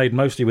think it was made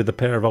mostly with a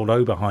pair of old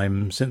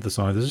Oberheim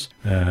synthesizers.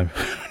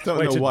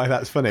 Don't know why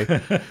that's funny.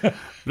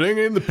 Bring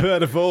in the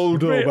pair of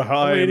old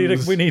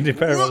Oberheims. We need a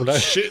pair of old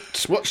Oberheims.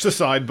 Shit, watch the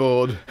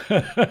sideboard.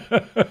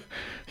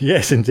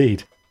 Yes,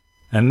 indeed.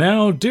 And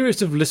now,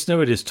 dearest of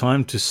listener, it is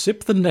time to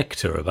sip the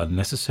nectar of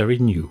unnecessary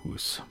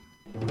news.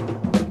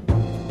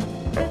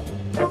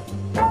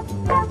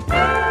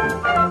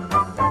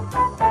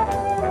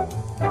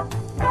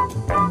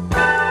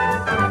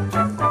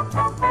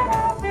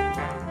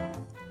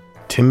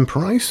 Tim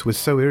Price was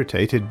so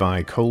irritated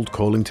by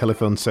cold-calling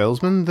telephone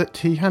salesmen that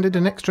he handed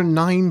an extra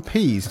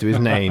 9p's to his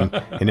name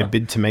in a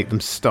bid to make them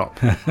stop.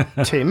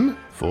 Tim,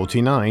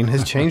 49,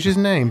 has changed his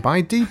name by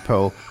deed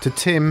poll to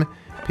Tim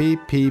P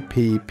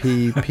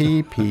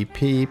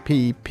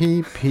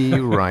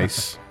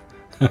Rice.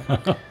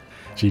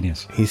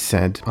 Genius. He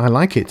said, "I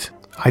like it.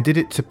 I did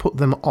it to put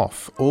them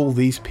off, all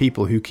these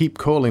people who keep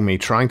calling me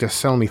trying to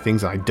sell me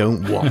things I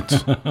don't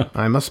want.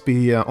 I must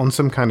be on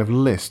some kind of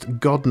list,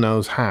 God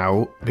knows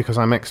how, because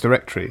I'm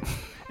ex-directory.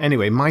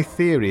 Anyway, my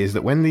theory is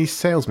that when these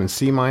salesmen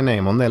see my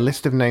name on their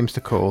list of names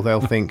to call,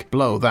 they'll think,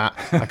 blow that,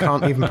 I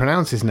can't even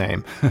pronounce his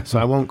name, so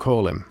I won't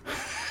call him."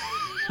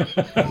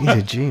 He's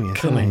a genius,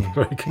 Cunning, isn't he?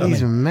 very cunning.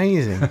 He's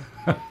amazing.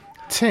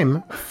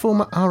 Tim,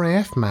 former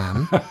RAF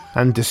man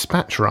and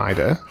dispatch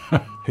rider,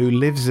 who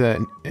lives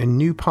in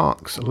New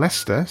Parks,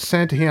 Leicester,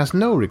 said he has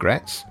no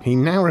regrets. He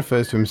now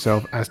refers to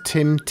himself as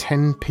Tim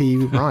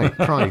 10p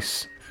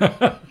Price.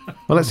 Well,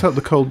 let's hope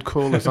the cold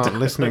callers aren't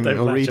listening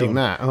or reading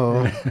that.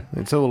 Oh,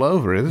 it's all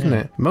over, isn't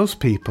it?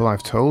 Most people,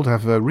 I've told,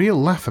 have a real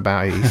laugh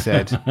about it, he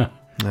said.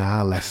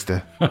 Ah,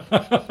 Leicester.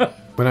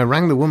 When I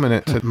rang the woman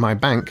at my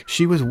bank,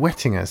 she was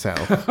wetting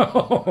herself.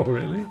 Oh,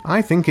 really?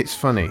 I think it's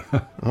funny.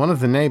 One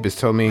of the neighbours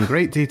told me in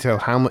great detail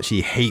how much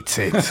he hates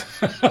it.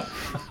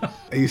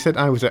 He said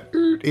I was an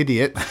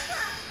idiot,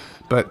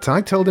 but I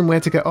told him where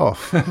to get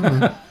off.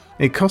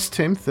 It cost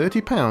him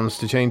 £30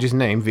 to change his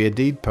name via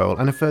deed poll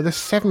and a further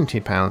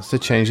 £70 to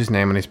change his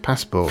name on his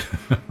passport.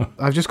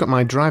 I've just got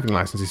my driving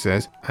licence, he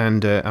says,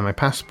 and my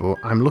passport.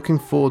 I'm looking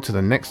forward to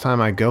the next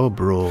time I go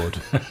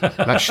abroad.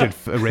 That should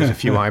raise a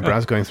few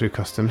eyebrows going through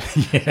customs.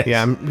 Yes.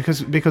 Yeah,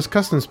 because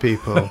customs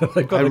people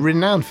are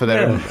renowned for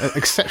their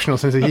exceptional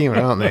sense of humour,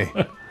 aren't they?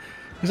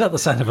 Is that the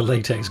sound of a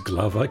latex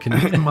glove?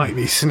 It might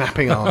be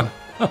snapping on.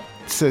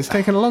 So it's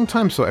taken a long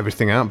time to sort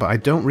everything out, but I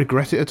don't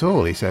regret it at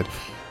all, he said.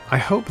 I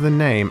hope the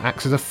name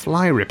acts as a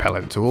fly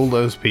repellent to all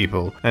those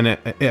people, and it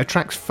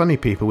attracts funny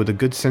people with a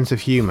good sense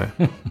of humour.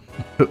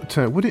 But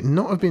would it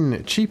not have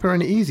been cheaper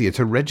and easier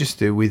to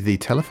register with the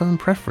Telephone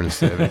Preference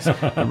Service,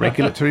 a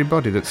regulatory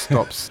body that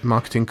stops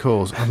marketing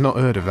calls? I've not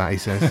heard of that, he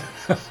says.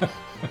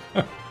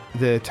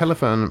 The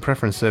Telephone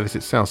Preference Service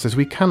itself says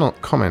we cannot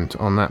comment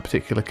on that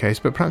particular case,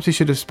 but perhaps he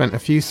should have spent a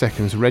few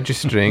seconds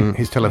registering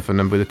his telephone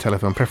number with the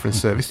Telephone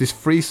Preference Service. This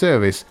free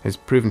service has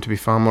proven to be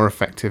far more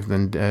effective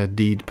than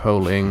deed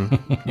polling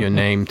your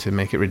name to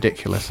make it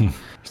ridiculous.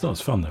 It's not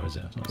as fun, though, is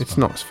it? It's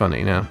not as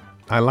funny, no.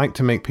 I like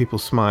to make people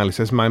smile. He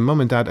says, my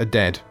mum and dad are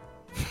dead.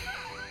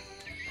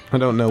 I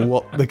don't know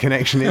what the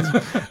connection is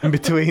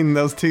between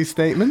those two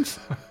statements.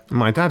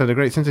 My dad had a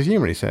great sense of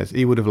humour, he says.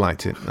 He would have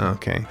liked it.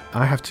 Okay.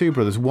 I have two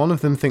brothers. One of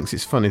them thinks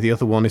it's funny. The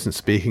other one isn't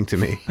speaking to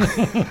me.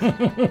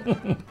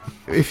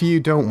 If you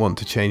don't want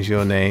to change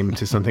your name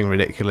to something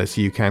ridiculous,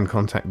 you can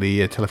contact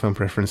the Telephone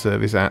Preference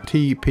Service at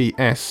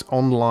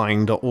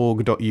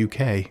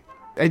tpsonline.org.uk.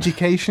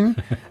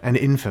 Education and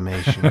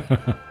information.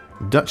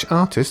 Dutch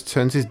artist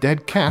turns his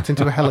dead cat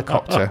into a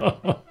helicopter.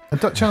 A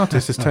Dutch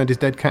artist has turned his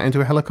dead cat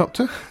into a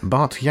helicopter.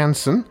 Bart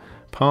Jansen,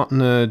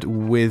 partnered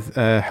with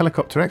a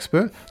helicopter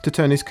expert to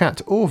turn his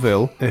cat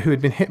Orville, who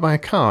had been hit by a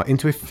car,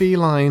 into a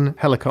feline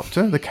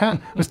helicopter. The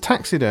cat was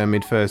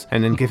taxidermied first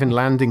and then given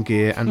landing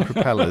gear and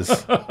propellers.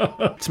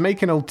 It's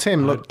making old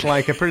Tim look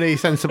like a pretty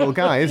sensible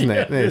guy, isn't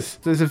it?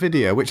 There's a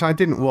video, which I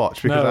didn't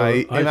watch because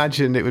I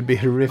imagined it would be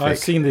horrific. I've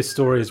seen this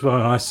story as well,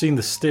 and I've seen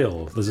the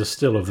still. There's a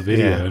still of the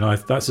video, and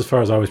that's as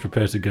far as I was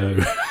prepared to go.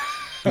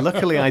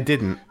 Luckily, I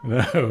didn't.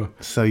 No.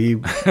 So you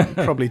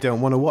probably don't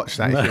want to watch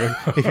that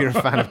if you're a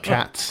fan of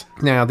cats.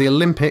 Now, the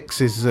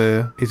Olympics is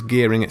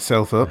gearing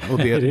itself up, or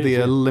the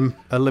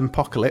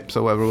Olympocalypse,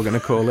 or whatever we're going to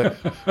call it.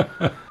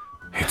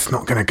 It's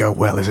not going to go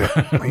well, is it?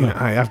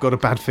 I've got a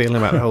bad feeling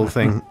about the whole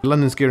thing.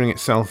 London's gearing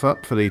itself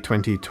up for the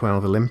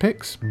 2012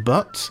 Olympics,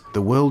 but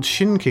the World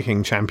Shin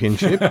Kicking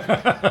Championship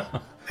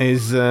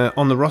is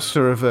on the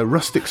roster of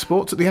rustic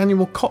sports at the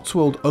annual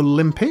Cotswold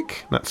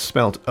Olympic. That's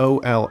spelled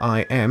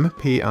Olimpick,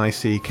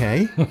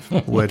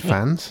 word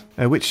fans,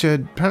 which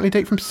apparently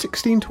date from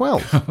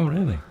 1612. Oh,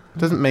 really?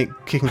 Doesn't make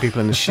kicking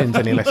people in the shins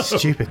any less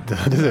stupid, though,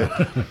 does it?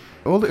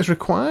 All that is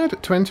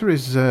required to enter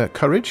is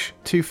courage,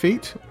 2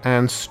 feet,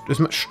 and as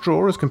much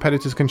straw as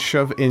competitors can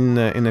shove in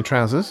their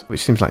trousers,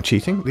 which seems like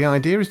cheating. The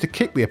idea is to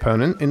kick the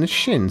opponent in the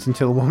shins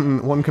until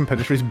one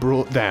competitor is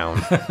brought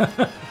down.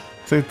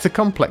 So it's a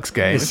complex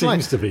game. It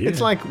seems to be. Yeah.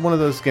 It's like one of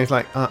those games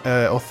like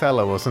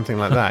Othello or something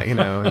like that.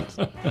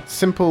 It's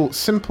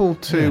simple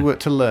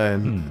to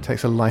learn. It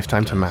takes a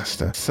lifetime to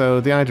master.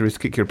 So the idea is to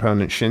kick your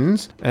opponent's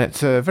shins.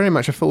 It's very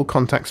much a full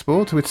contact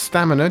sport with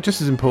stamina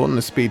just as important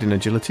as speed and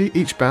agility.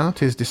 Each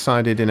bout is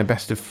decided in a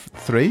best of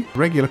 3.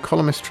 Regular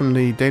columnist from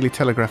the Daily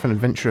Telegraph and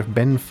adventurer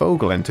Ben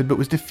Fogle entered, but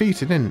was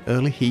defeated in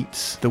early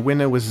heats. The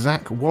winner was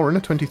Zach Warren, a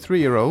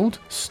 23-year-old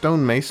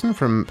stonemason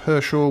from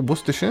Pershore,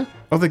 Worcestershire.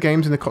 Other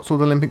games in the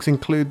Cotswold Olympics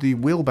include the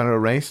wheelbarrow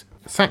race,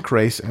 sack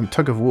race and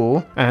tug of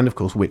war, and of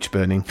course witch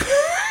burning.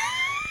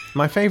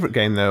 My favourite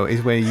game, though,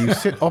 is where you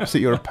sit opposite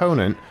your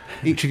opponent,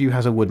 each of you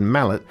has a wooden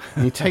mallet,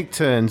 and you take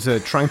turns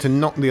trying to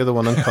knock the other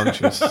one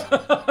unconscious.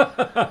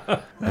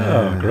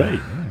 Great.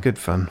 Good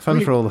fun.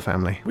 Fun for all the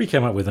family. We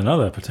came up with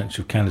another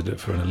potential candidate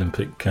for an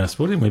Olympic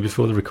sport, didn't we,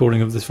 before the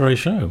recording of this very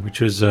show, which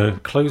was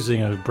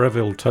closing a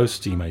Breville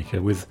toasty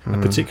maker with a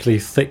particularly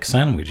thick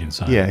sandwich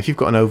inside. Yeah, if you've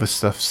got an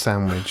overstuffed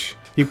sandwich,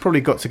 you've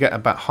probably got to get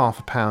about half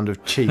a pound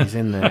of cheese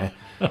in there,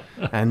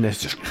 and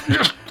there's just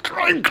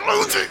try and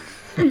close it.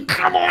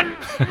 Come on!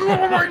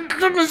 Oh my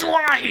goodness,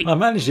 why? I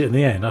managed it in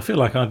the end. I feel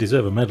like I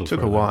deserve a medal. Took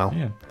for a that. while.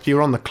 Yeah. If you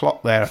were on the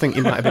clock there, I think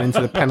you might have been into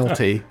the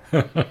penalty.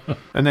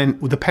 And then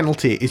the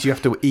penalty is you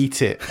have to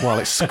eat it while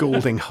it's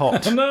scalding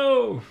hot.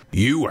 No!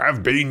 You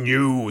have been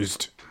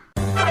used.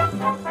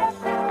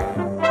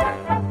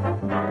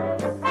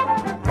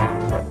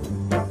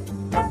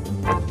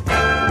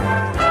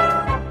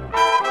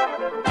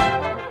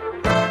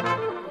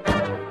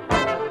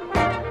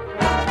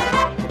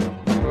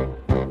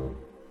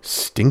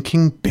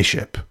 Stinking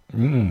bishop.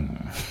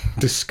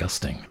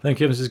 Disgusting. Thank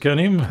you, Mrs.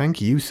 Kernium.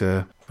 Thank you,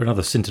 sir. For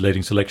another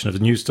scintillating selection of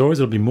the news stories.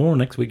 There'll be more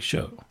next week's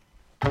show.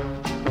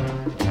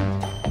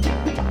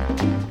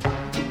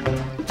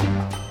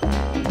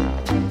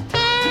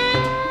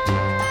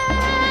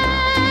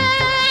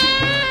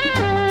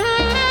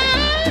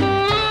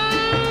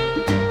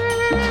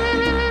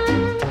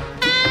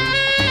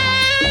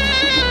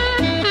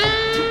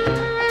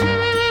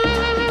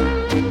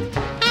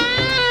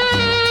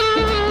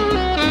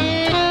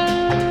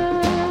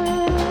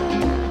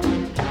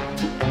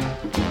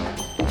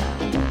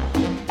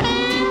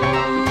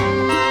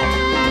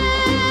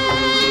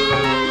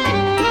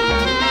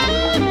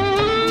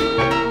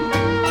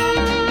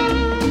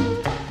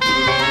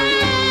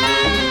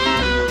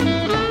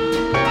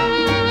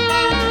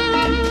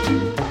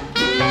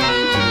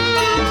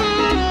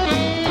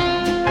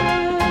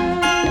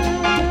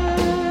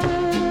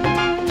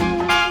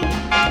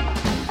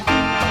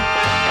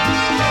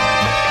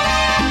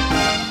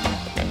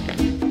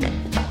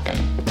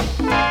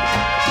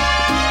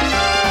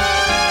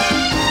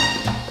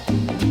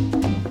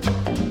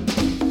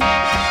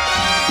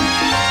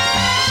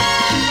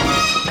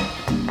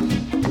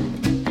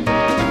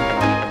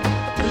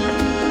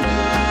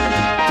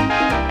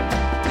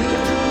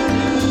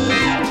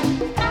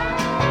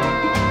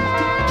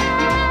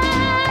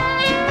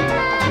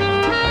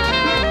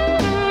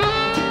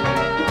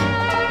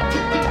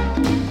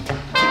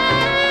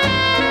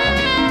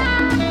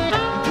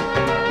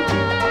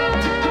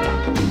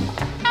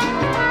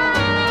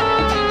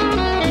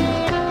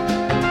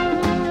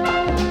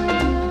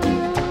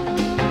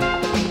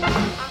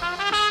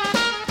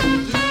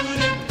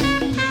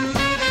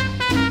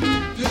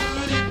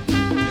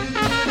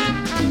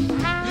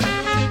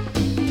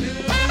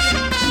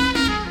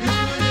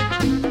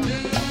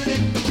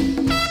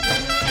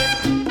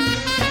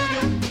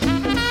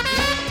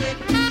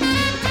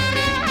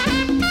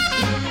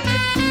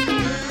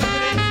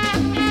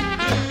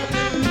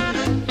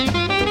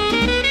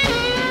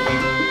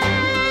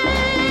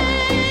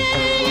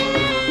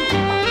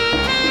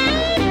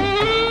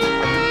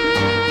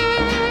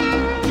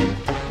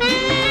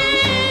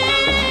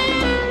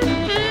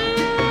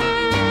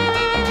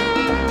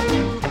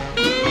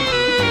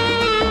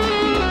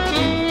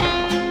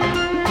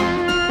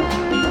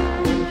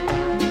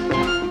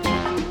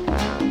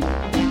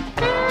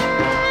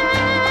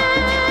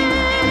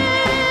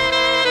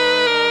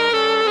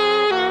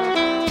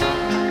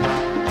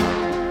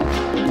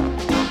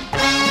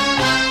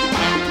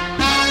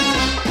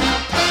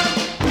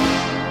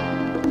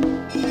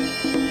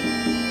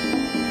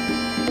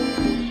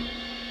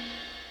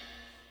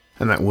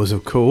 that was,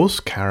 of course,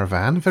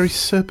 Caravan, a very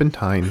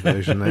serpentine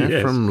version there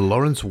Yes. from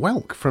Lawrence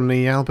Welk from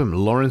the album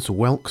Lawrence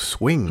Welk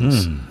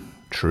Swings.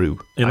 True.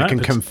 I can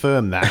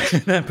confirm that.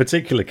 In that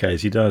particular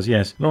case, he does,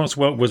 yes. Lawrence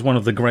Welk was one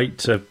of the great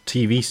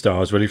TV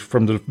stars, really,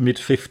 from the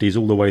mid-50s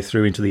all the way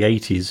through into the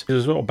 80s. He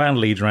was a sort of band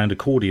leader and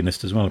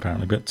accordionist as well,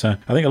 apparently. But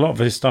I think a lot of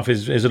his stuff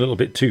is a little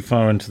bit too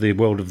far into the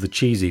world of the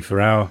cheesy for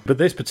our... But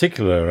this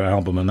particular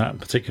album and that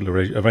particular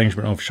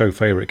arrangement of show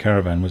favourite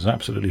Caravan was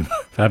absolutely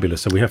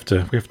fabulous. So we have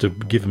to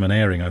give him an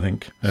airing, I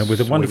think, with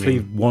a wonderfully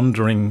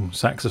wandering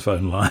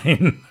saxophone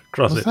line.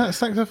 Across Was that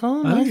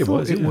saxophone? I think it thought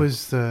was, it yeah.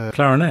 was the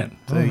Clarinet.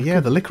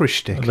 the licorice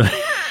stick.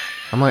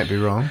 I might be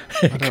wrong.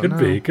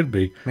 It could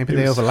be. Maybe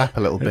they overlap a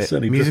little bit.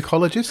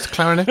 Musicologists,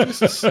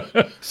 clarinetists,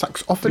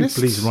 saxophonists.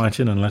 Please write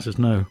in and let us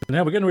know.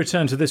 Now we're going to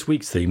return to this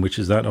week's theme, which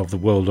is that of the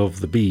world of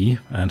the bee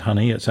and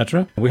honey,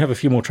 etc. We have a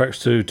few more tracks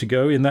to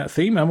go in that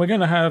theme, and we're going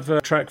to have a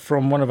track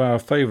from one of our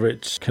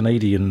favourite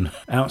Canadian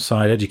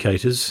outside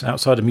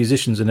of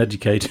musicians and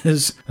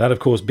educators, that of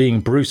course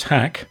being Bruce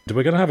Haack.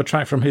 We're going to have a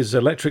track from his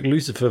Electric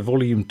Lucifer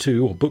Volume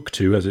 2, or Book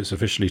 2 as it's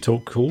officially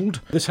called.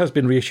 This has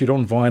been reissued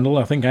on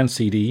vinyl, I think, and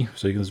CD,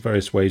 so there's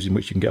various ways in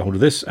which you can get hold of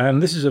this,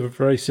 and this is a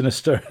very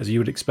sinister, as you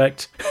would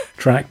expect,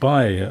 track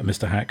by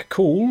Mr. Haack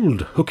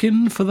called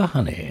Hookin' for the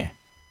Honey.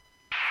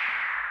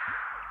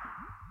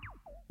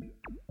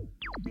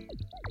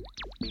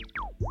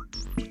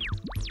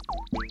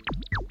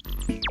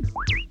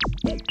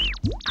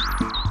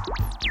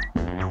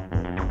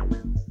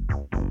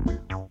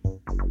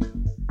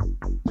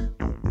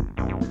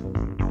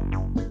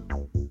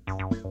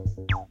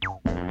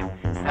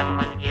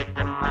 Someone get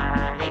the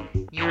money,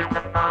 use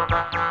the phone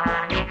for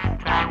honey,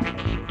 trying to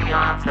keep the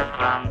answer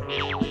from me.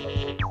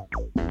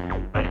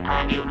 But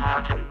I knew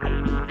how to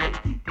prove it,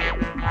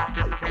 didn't have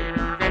to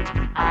prove it.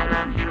 I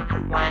love you,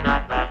 why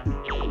not love me?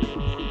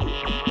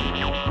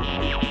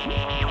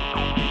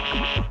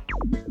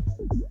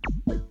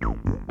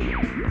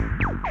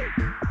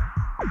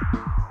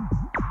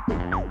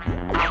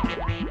 I can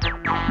leave the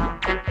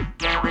mountain,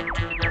 go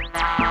into the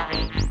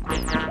valley,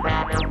 quicker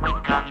than a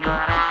wink of your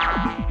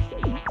eye.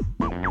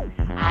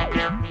 I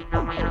don't need the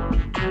will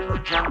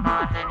to jump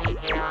off any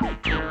hill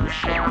to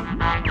show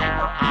I know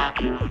how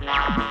to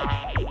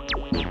fly.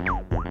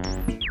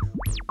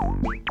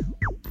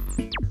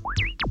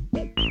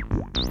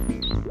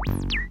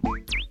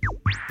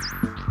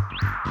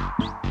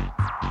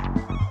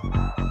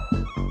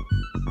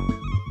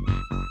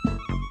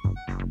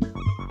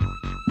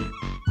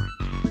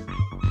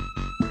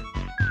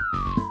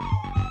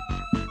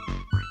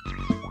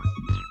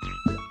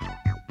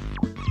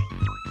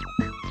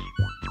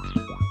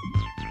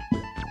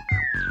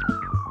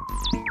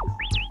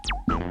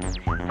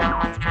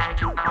 Someone's trying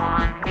to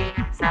con me,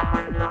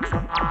 someone looks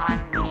upon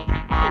me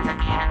as a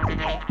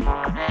candidate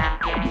for their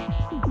game,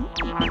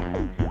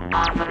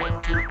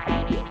 offering to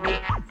pay me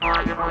for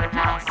the words I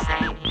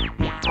say.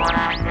 Before I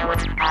know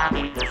it, I'll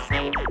be the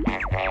same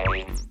as they.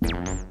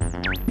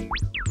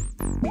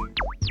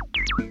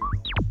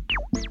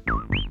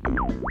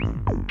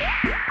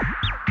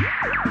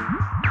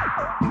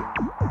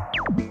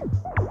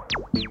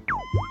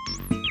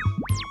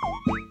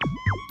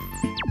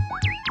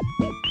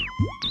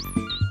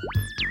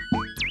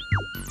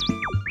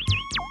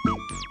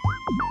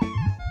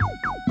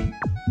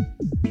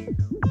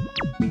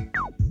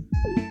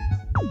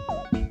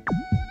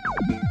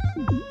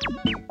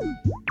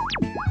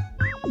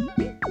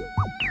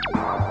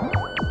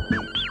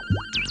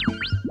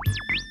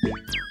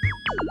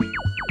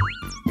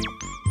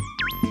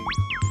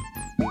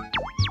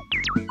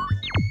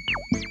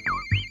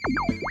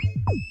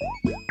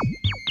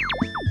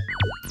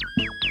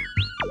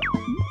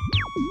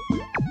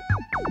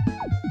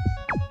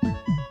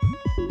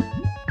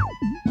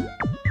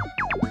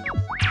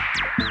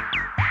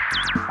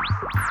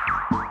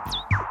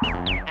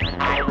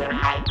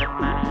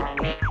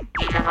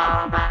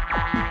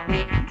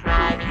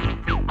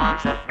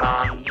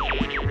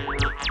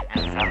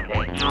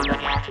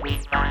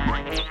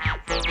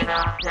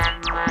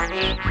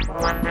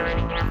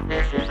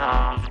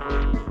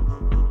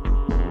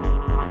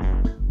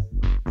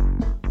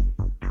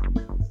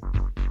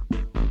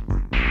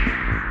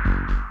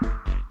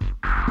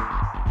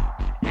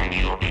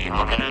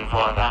 Looking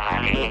for the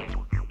honey,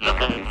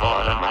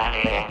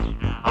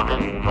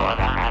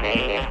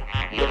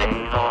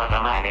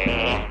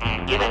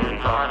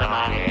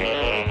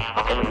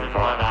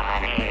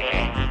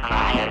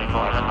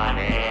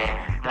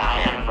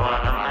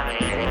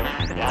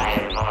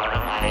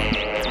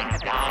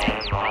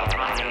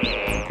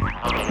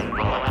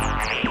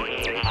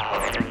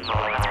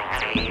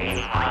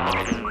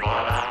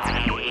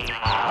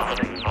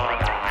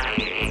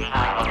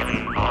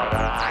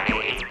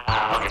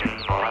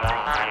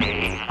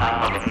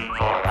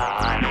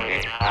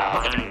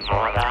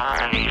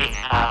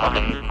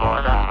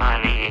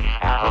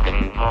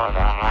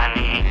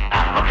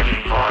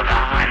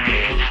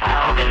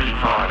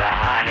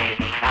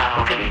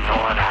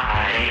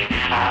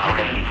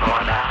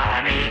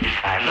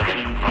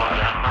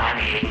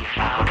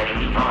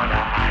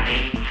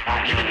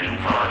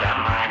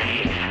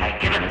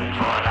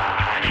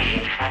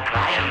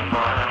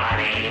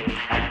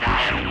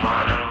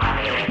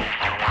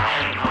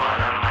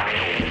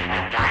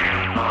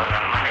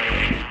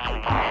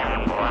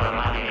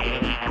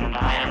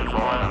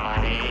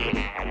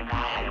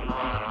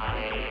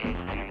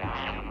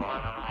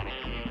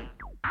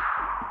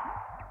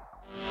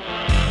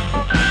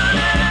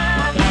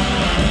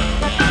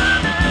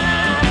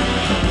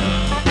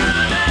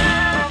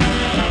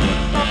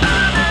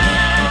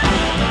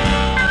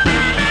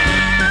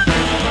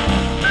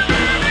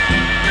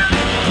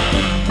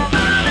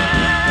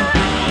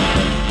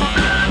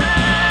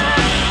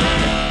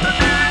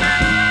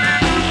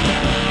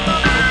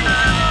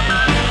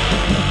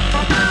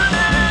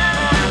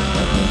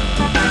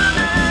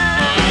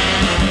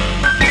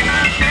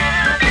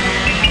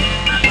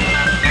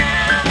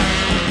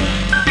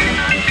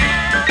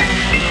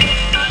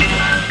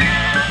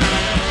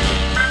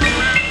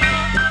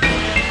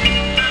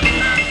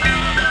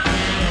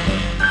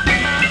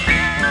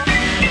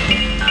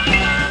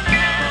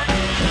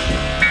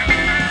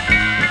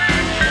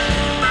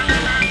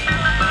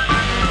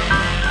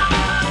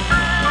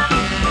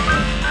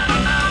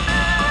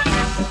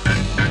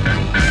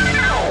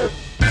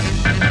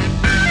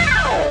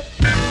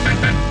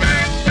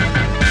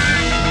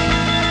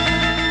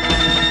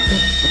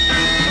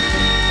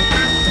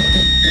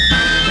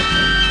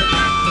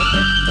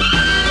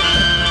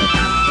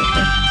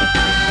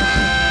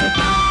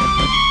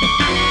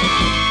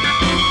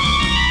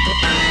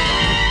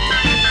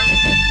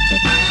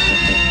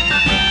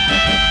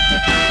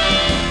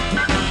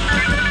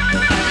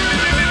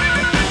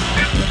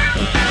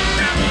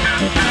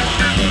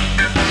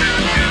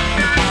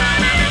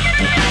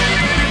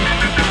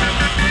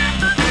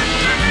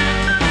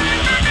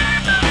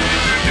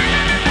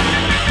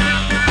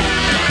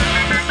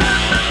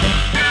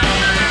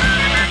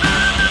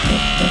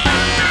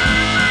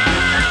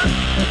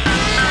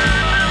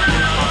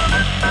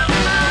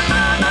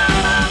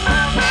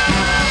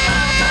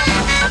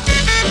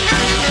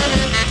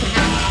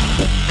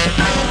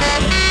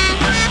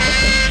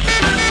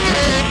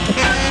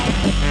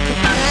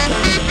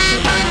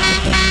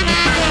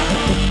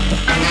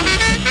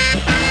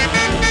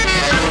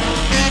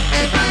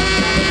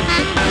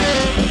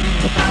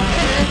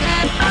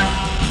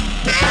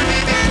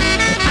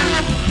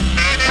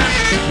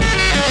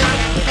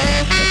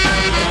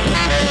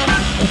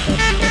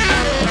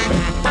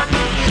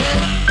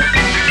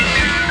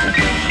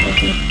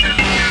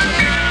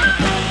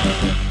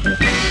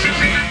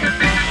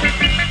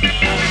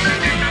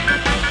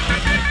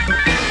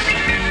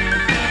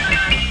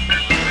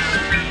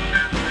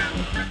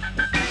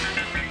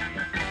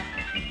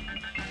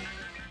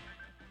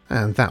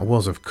 And that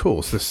was, of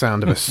course, the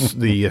sound of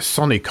the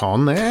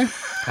Sonicon there,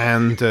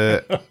 and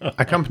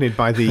accompanied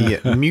by the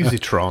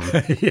Musitron.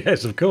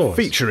 Yes, of course.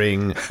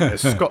 Featuring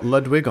Scott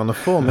Ludwig on the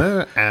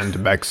former and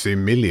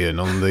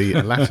Maximillian on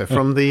the latter,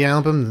 from the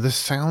album The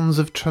Sounds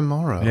of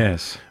Tomorrow.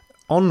 Yes.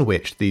 On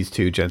which these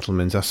two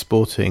gentlemen are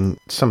sporting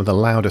some of the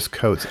loudest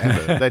coats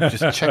ever. They're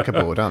just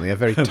checkerboard, aren't they? A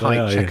very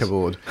tight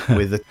checkerboard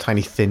with a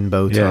tiny thin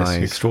bow ties. Yes,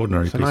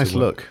 extraordinary. It's a nice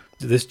look.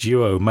 This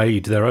duo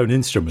made their own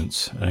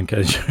instruments. In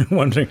case you're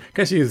wondering, in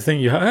case you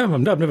think I've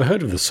never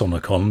heard of the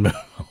Sonicon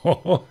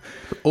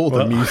or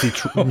the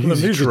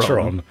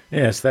Musitron.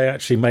 Yes, they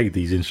actually made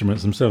these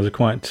instruments themselves. They're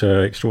quite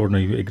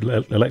extraordinary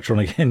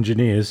electronic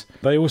engineers.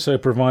 They also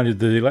provided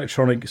the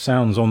electronic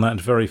sounds on that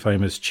very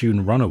famous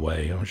tune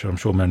Runaway, which I'm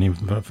sure many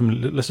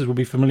listeners will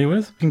be familiar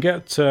with. You can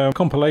get a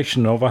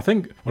compilation of, I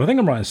think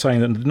I'm right in saying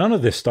that none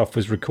of this stuff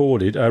was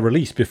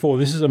released before.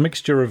 This is a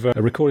mixture of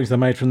recordings they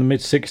made from the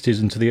mid-60s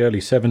into the early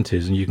 70s.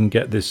 And you can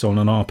get this on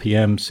an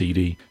RPM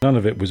CD. None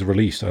of it was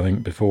released, I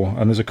think, before.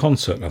 And there's a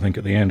concert, I think,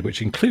 at the end,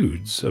 which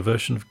includes a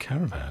version of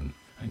Caravan,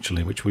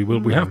 actually, which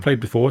we have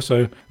played before,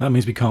 so that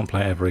means we can't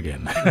play it ever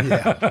again.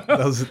 Yeah,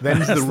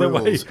 them's the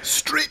rules.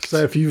 Strict. So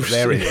if you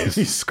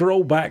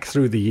scroll back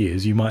through the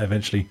years, you might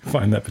eventually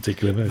find that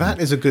particular version. That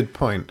is a good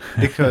point,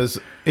 because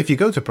if you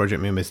go to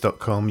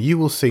projectmoonbase.com, you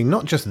will see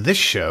not just this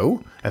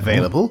show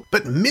available,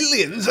 but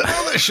millions of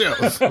other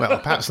shows. Well,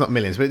 perhaps not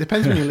millions, but it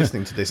depends when you're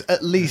listening to this.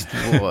 At least,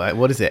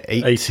 what is it,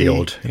 80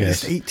 odd,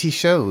 yes. 80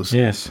 shows.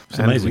 Yes, it's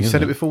amazing. We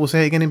said it before, we'll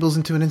say it again, it builds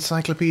into an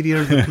encyclopedia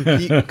of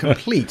the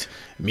complete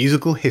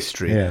musical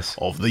history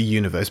of the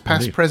universe,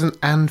 past, present,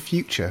 and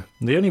future.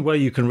 The only way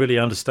you can really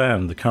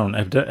understand the current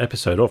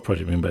episode of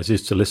Project Moonbase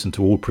is to listen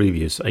to all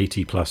previous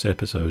 80-plus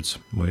episodes.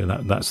 Where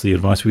that's the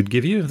advice we'd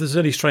give you. If there's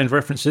any strange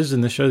references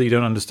in the show that you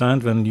don't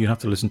understand, then you have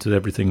to listen to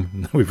everything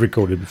that we've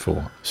recorded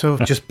before. So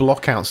just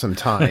block out some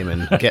time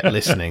and get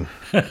listening.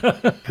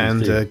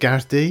 And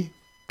Gareth D,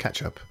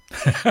 catch up.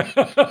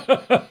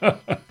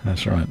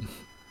 That's right.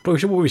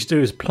 But what we should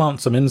do is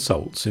plant some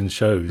insults in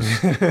shows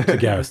to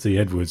Gareth D.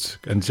 Edwards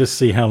and just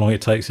see how long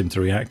it takes him to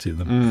react to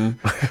them.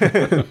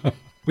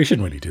 We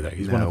shouldn't really do that.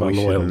 He's one of our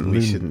loyal we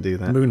shouldn't do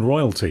that. Moon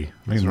royalty.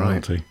 That's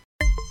right.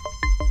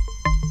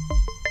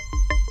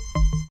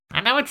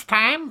 And now it's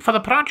time for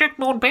the Project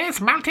Moonbase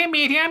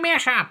Multimedia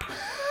Mashup.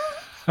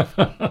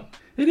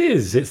 It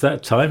is. It's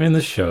that time in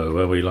the show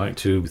where we like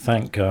to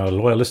thank our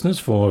loyal listeners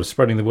for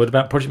spreading the word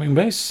about Project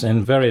Moonbase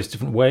in various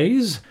different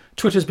ways.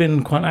 Twitter's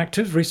been quite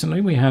active recently.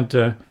 We had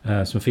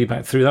some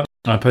feedback through that.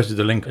 I posted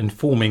a link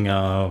informing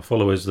our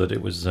followers that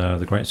it was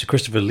the great Sir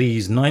Christopher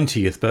Lee's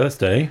 90th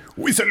birthday.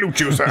 We salute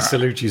you, sir. We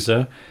salute you,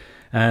 sir.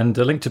 And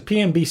a link to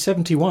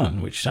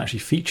PMB083, which actually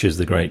features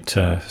the great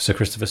Sir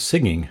Christopher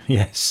singing.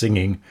 Yes,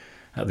 singing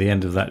at the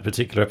end of that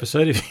particular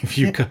episode. If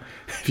you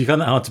found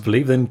that hard to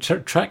believe, then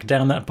track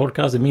down that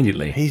podcast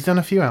immediately. He's done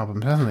a few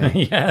albums, hasn't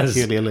he? Yes.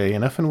 Peculiarly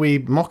enough, and we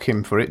mock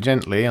him for it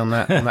gently on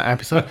that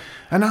episode.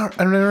 And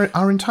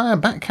our entire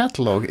back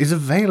catalogue is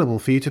available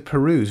for you to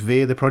peruse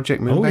via the Project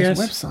Moonbase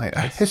website.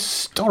 A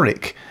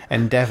historic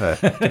endeavour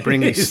to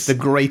bring us the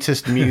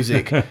greatest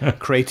music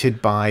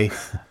created by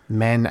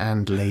men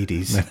and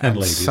ladies.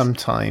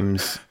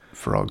 Sometimes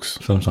frogs.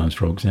 Sometimes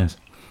frogs, yes.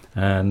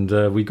 And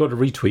we got a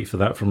retweet for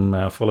that from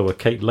our follower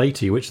Kate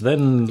Leahy, which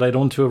then led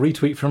on to a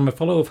retweet from a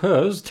follower of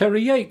hers,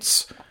 Terry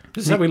Yates.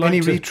 This is how we like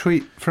Any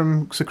retweet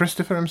from Sir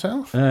Christopher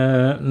himself?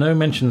 No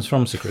mentions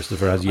from Sir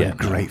Christopher as yet. I'm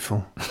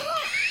grateful.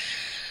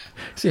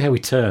 See how we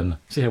turn.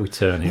 Here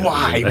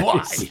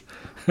Why?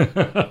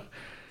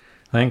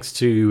 Thanks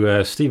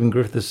to Stephen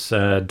Griffiths,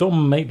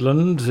 Dom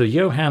Maitland,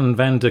 Johan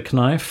van der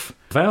Knife,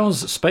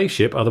 Val's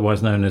Spaceship,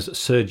 otherwise known as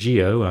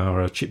Sergio,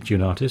 our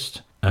chiptune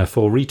artist,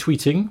 for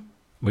retweeting.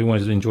 We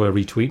wanted to enjoy a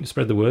retweet.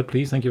 Spread the word,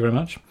 please. Thank you very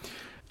much.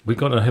 We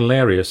got a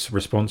hilarious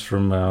response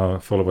from our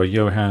follower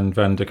Johan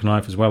van der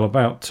Knife as well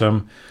about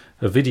a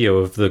video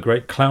of the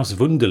great Klaus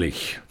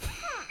Wunderlich.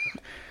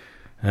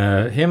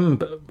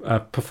 Him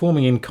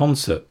performing in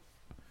concert.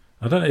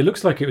 I don't know, it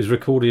looks like it was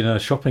recorded in a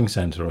shopping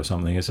centre or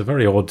something. It's a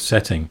very odd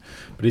setting.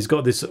 But he's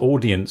got this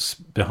audience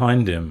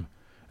behind him.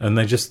 And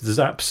there's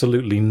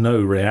absolutely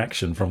no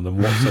reaction from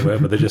them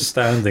whatsoever. They're just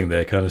standing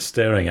there kind of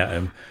staring at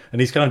him. And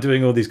he's kind of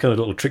doing all these kind of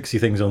little tricksy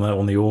things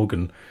on the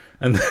organ.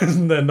 And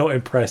they're not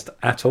impressed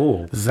at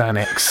all.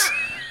 Xanax.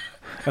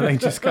 Are they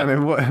just kind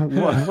of,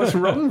 what's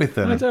wrong with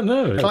them? I don't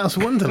know. Klaus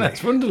Wunderlich.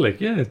 Klaus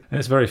Wunderlich, yeah.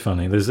 It's very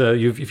funny. There's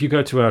if you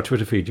go to our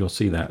Twitter feed, you'll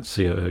see that.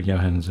 See,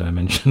 Johan's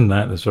mentioned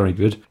that. That's very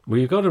good.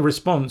 We got a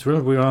response.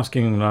 Remember we were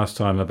asking last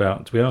time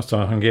we asked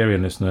our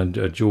Hungarian listener,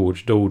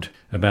 George Dord,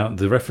 about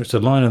the reference to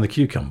Lion and the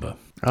Cucumber.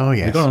 Oh,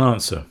 yes. We got an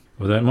answer.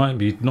 Well, it might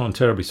be not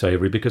terribly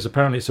savoury because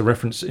apparently it's a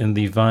reference in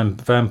the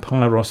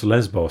Vampiros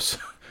Lesbos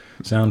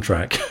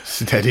soundtrack.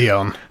 Steady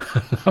on.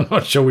 I'm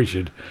not sure we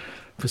should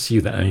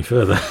pursue that any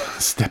further.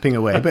 Stepping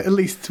away, but at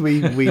least we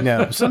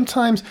know.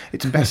 Sometimes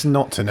it's best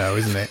not to know,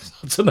 isn't it?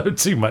 Not to know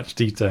too much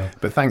detail.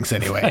 But thanks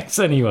anyway. Thanks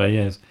anyway,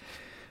 yes.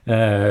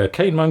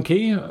 Kane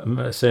Monkey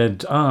said,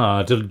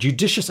 the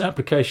judicious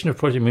application of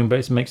Project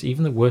Moonbase makes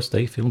even the worst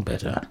day feel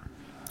better.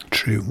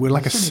 True. We're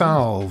like a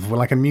salve. We're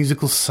like a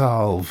musical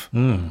salve.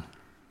 On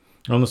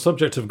the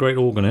subject of great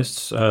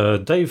organists,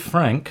 Dave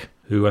Frank,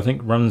 who I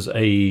think runs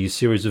a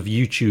series of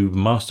YouTube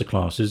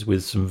masterclasses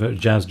with some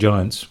jazz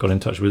giants, got in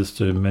touch with us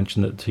to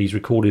mention that he's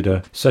recorded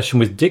a session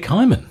with Dick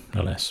Hyman,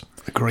 no less.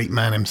 The great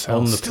man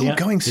himself. Still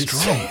going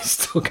strong.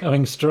 Still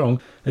going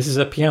strong. This is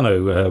a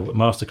piano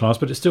masterclass,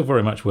 but it's still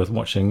very much worth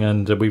watching,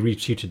 and we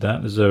retweeted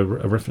that as a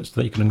reference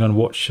that you can go and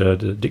watch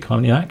Dick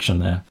Hyman in action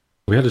there.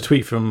 We had a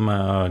tweet from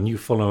our new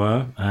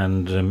follower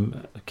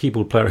and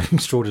keyboard player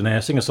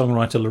extraordinaire,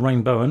 singer-songwriter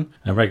Lorraine Bowen,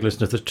 a regular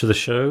listener to the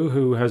show,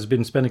 who has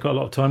been spending quite a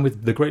lot of time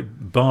with the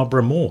great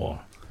Barbara Moore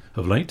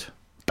of late.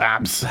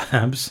 Babs.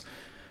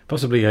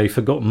 Possibly a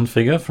forgotten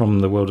figure from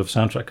the world of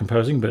soundtrack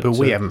composing. But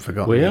we haven't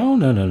forgotten.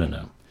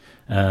 No.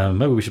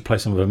 Maybe we should play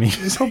some of her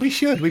music.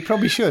 We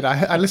probably should.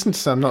 I listened to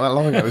some not that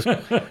long ago.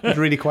 It was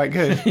really quite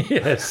good.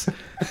 Yes.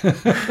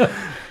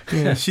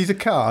 Yeah, she's a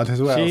card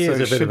as well. She so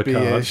is a bit of a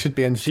card. Should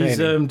be entertaining.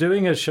 She's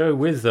doing a show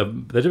with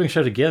them. They're doing a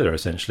show together,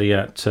 essentially,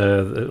 at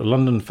a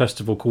London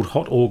festival called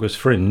Hot August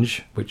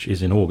Fringe, which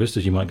is in August,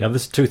 as you might gather.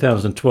 This is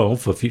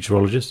 2012 for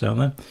futurologists out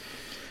there.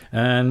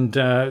 And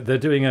they're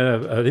doing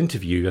an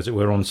interview, as it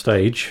were, on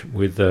stage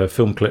with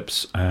film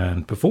clips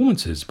and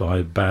performances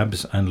by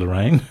Babs and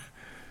Lorraine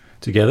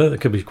together. That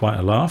could be quite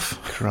a laugh.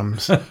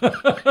 Crumbs.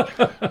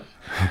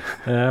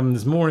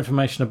 There's more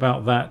information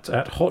about that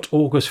at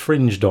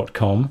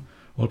hotaugustfringe.com.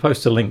 We'll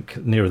post a link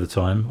nearer the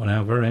time on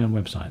our very own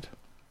website.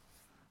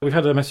 We've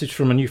had a message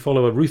from a new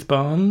follower, Ruth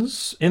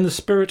Barnes. In the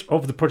spirit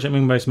of the Project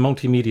Moonbase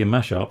multimedia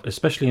mashup,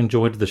 especially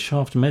enjoyed the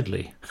Shaft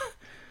medley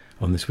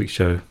on this week's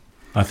show.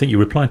 I think you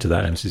replied to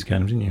that, Mrs.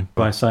 Cannon, didn't you?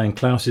 By saying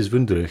Klaus is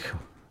wunderlich.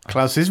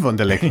 Klaus is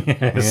wunderlich.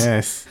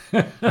 Yes.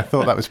 I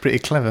thought that was pretty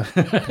clever.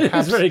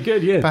 It's very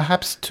good, yeah.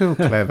 Perhaps too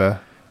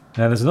clever.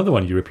 And there's another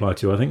one you replied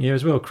to, I think, you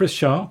as well. Chris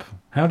Sharp,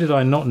 how did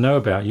I not know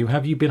about you?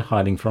 Have you been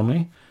hiding from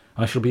me?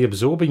 I shall be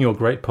absorbing your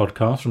great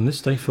podcast from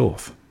this day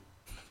forth.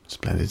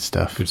 Splendid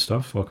stuff. Good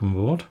stuff. Welcome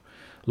aboard.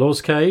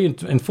 Loz K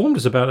informed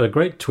us about a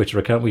great Twitter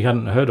account we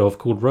hadn't heard of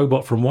called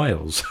Robot from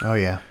Wales. Oh,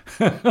 yeah.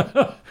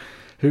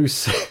 who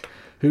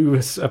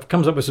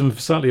comes up with some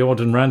slightly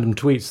odd and random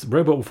tweets.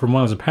 Robot from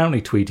Wales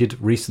apparently tweeted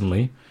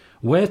recently,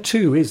 where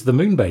to is the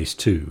Moonbase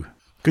 2?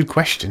 Good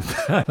question.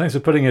 Thanks for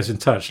putting us in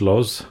touch,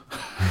 Loz.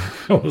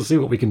 We'll see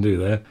what we can do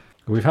there.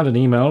 We've had an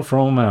email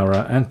from our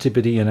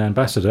Antipodean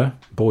ambassador,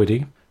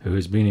 Boydie, who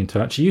has been in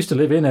touch. He used to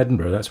live in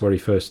Edinburgh. That's where he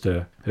first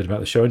heard about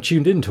the show and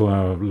tuned into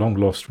our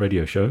long-lost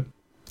radio show.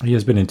 He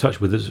has been in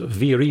touch with us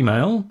via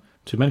email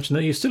to mention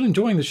that he's still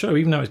enjoying the show,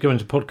 even though it's going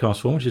into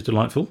podcast form, which is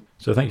delightful.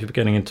 So thank you for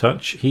getting in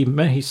touch.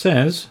 He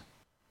says,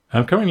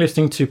 I'm currently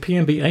listening to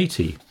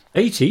PMB083.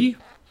 80?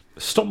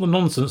 Stop the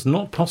nonsense,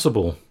 not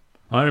possible.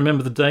 I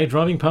remember the day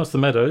driving past the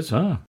meadows,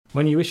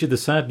 when you issued the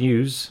sad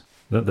news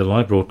that the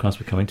live broadcast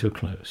was coming to a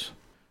close.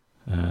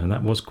 And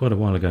that was quite a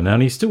while ago now.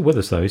 And he's still with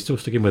us, though. He's still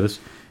sticking with us.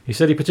 He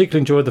said he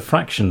particularly enjoyed the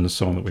Fractions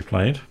song that we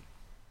played.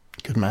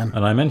 Good man.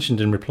 And I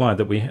mentioned in reply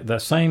that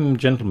that same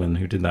gentleman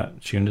who did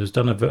that tune has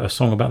done a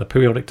song about the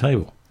periodic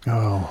table.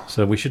 Oh.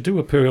 So we should do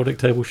a periodic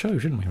table show,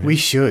 shouldn't we? Really? We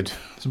should.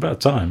 It's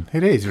about time.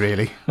 It is,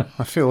 really.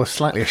 I feel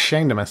slightly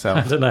ashamed of myself.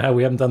 I don't know how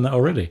we haven't done that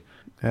already.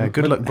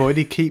 Good luck,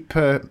 Boydie.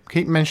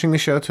 Keep mentioning the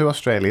show to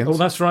Australians. Oh,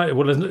 that's right.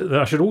 Well,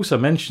 I should also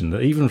mention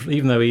that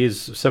even though he is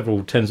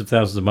several tens of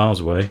thousands of miles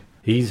away,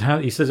 he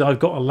says, I've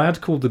got a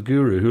lad called the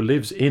Guru who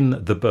lives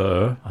in the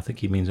Burr, I think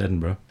he means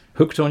Edinburgh,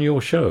 hooked on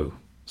your show.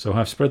 So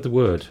I've spread the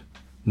word.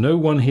 No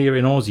one here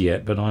in Oz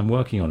yet, but I'm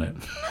working on it.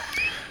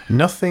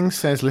 Nothing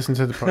says listen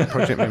to the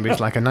Project Moonbase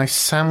like a nice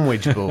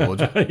sandwich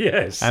board.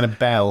 Yes. And a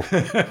bell.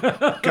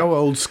 Go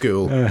old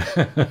school.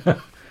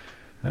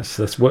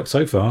 That's worked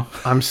so far.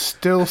 I'm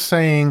still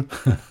saying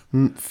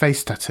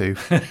face tattoo.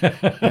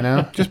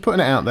 Just putting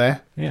it out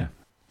there. Yeah.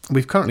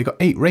 We've currently got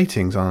 8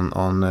 ratings on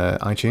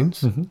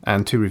iTunes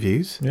and 2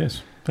 reviews.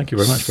 Yes. Thank you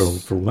very much for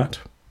all that.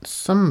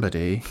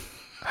 Somebody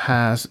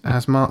has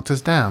marked us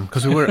down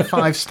because we were at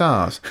 5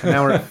 stars and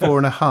now we're at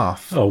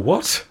 4.5. Oh,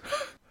 what?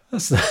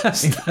 That's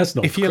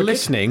not. If you're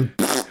listening,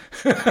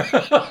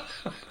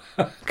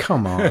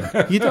 come on.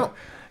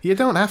 You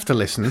don't have to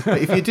listen,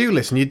 but if you do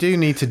listen, you do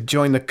need to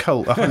join the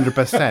cult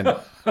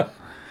 100%.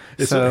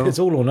 It's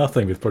all or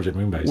nothing with Project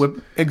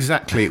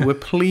Moonbase. We're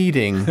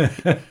pleading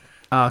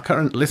our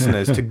current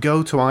listeners to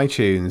go to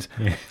iTunes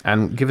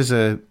and give us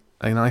a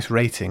nice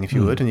rating, if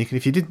you would. And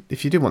if you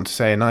did want to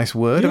say a nice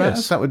word about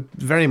us, that would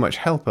very much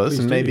help us.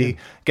 Please maybe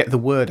get the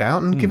word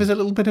out and give us a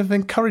little bit of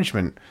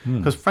encouragement.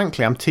 Because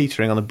frankly, I'm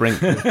teetering on the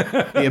brink of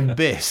the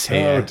abyss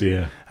here. Oh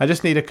dear! I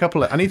just need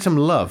I need some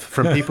love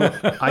from people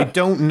I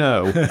don't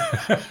know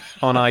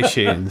on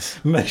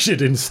iTunes.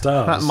 Measured in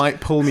stars. That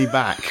might pull me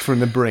back from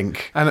the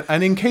brink.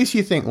 And in case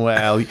you think,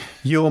 well,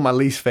 you're my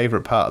least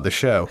favourite part of the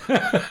show,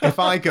 if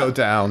I go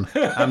down,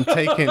 I'm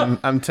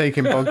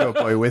taking Bongo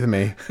Boy with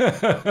me.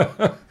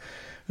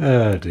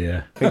 Oh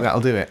dear. I think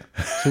that'll do it.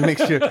 It's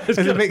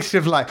a mixture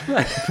of like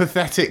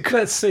pathetic.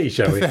 Let's see,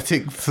 shall we?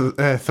 Pathetic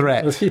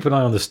threat. Let's keep an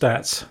eye on the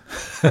stats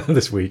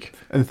this week.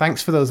 And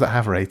thanks for those that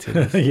have rated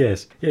us.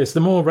 Yes. The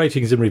more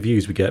ratings and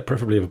reviews we get,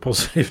 preferably of a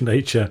positive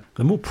nature,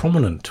 the more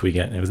prominent we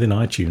get within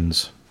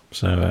iTunes.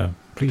 So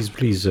please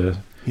do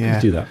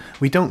that.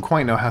 We don't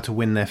quite know how to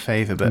win their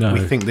favour, but we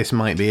think this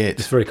might be it.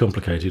 It's very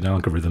complicated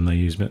algorithm they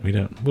use, but we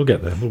don't. We'll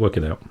get there. We'll work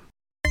it out.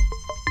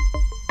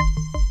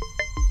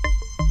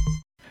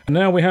 And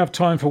now we have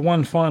time for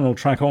one final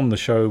track on the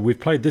show. We've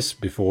played this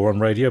before on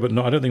radio, but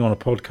I don't think on a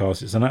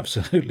podcast. It's an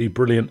absolutely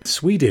brilliant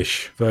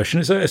Swedish version.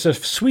 It's a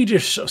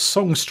Swedish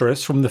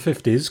songstress from the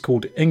 50s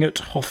called Ingert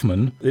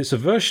Hoffman. It's a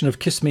version of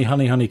Kiss Me,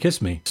 Honey, Honey,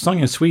 Kiss Me, sung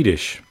in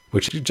Swedish,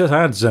 which just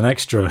adds an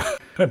extra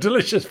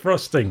delicious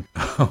frosting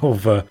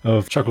of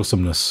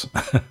chucklesomeness.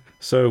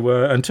 So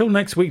until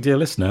next week, dear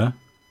listener.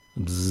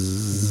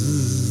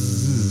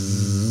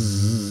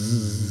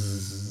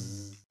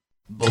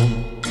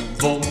 Boom,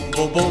 boom,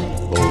 boom, boom.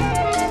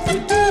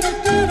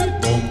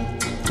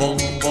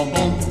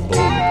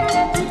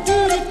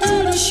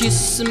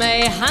 Kyss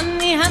mig,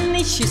 honey,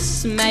 honey,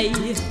 kyss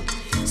mig.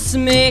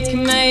 Smek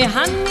mig,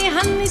 honey,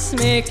 honey,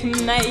 smek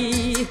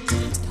mig.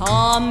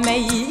 Ta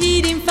mig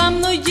i din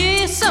famn och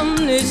ge som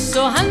nyss.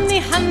 Och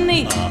honey,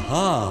 honey,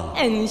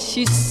 en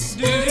kyss.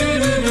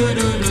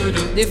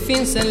 Det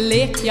finns en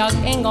lek jag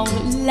en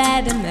gång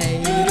lärde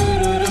mig,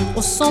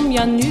 och som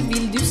jag nu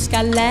vill du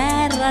ska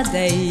lära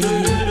dig.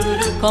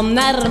 Kom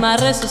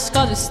närmare så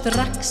ska du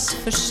strax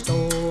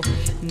förstå.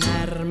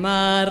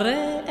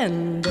 Närmare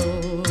ändå.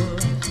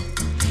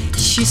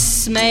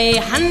 Kyss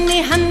mig,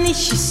 honey, honey,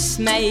 kyss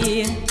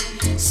mig.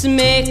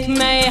 Smek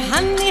mig,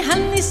 honey,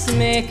 honey,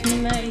 smek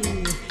mig.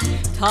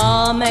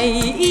 Ta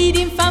mig i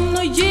din famn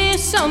och ge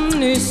som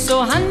nyss.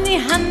 Och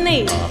honey,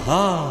 honey,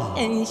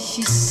 en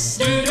kyss.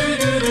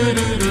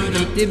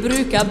 Det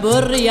brukar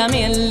börja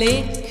med en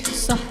lek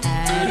så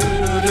här,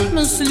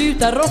 men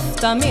slutar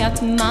ofta med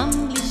att man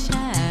blir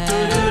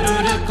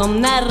kär.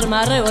 Kom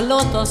närmare och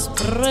låt oss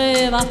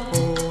pröva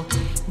på.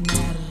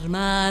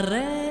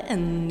 Närmare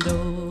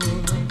ändå.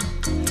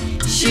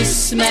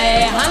 Kyss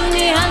mig,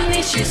 honey,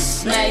 honey,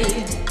 kyss mig.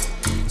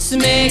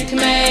 Smek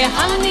mig,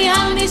 honey,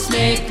 honey,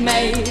 smek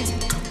mig.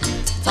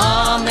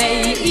 Ta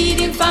mig i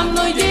din famn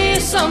och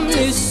ge som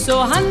nyss. Och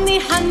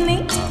honey,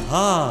 honey,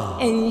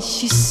 en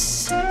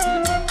kyss.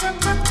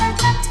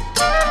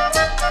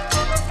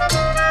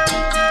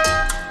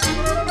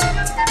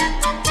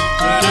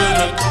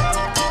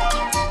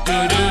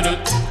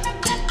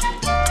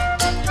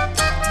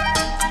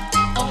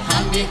 Och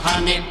honey,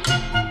 honey,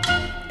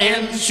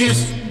 en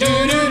kyss.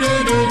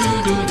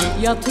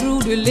 Jag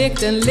tror du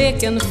lekte en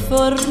leken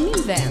för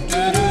min vän.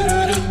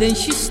 Den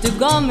kyss du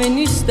gav mig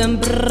nyss, den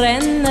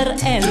bränner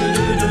än.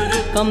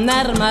 Kom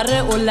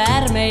närmare och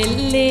lär mig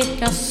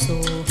leka så.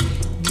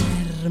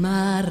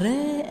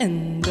 Närmare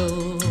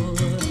ändå.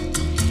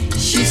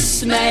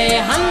 Kyss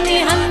mig,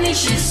 honey, honey,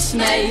 kyss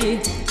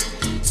mig.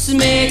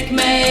 Smek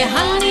mig,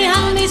 honey,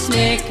 honey,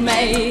 smek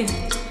mig.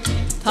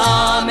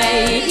 Ta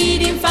mig i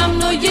din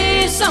famn och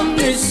ge som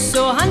nyss.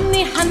 Och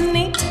honey,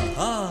 honey,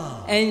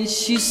 en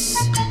kyss.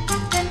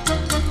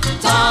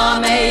 Ta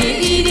mig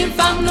i din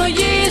famn och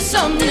ge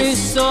som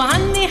nyss. Och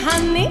honey,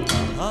 honey,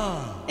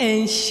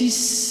 en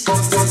kyss.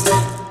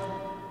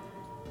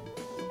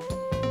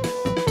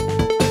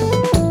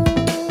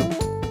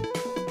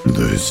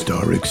 The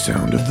historic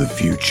sound of the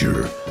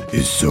future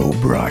is so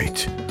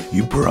bright,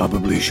 you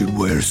probably should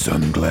wear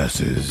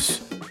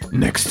sunglasses.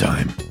 Next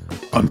time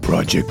on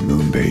Project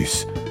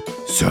Moonbase,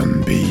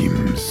 Sunbeam.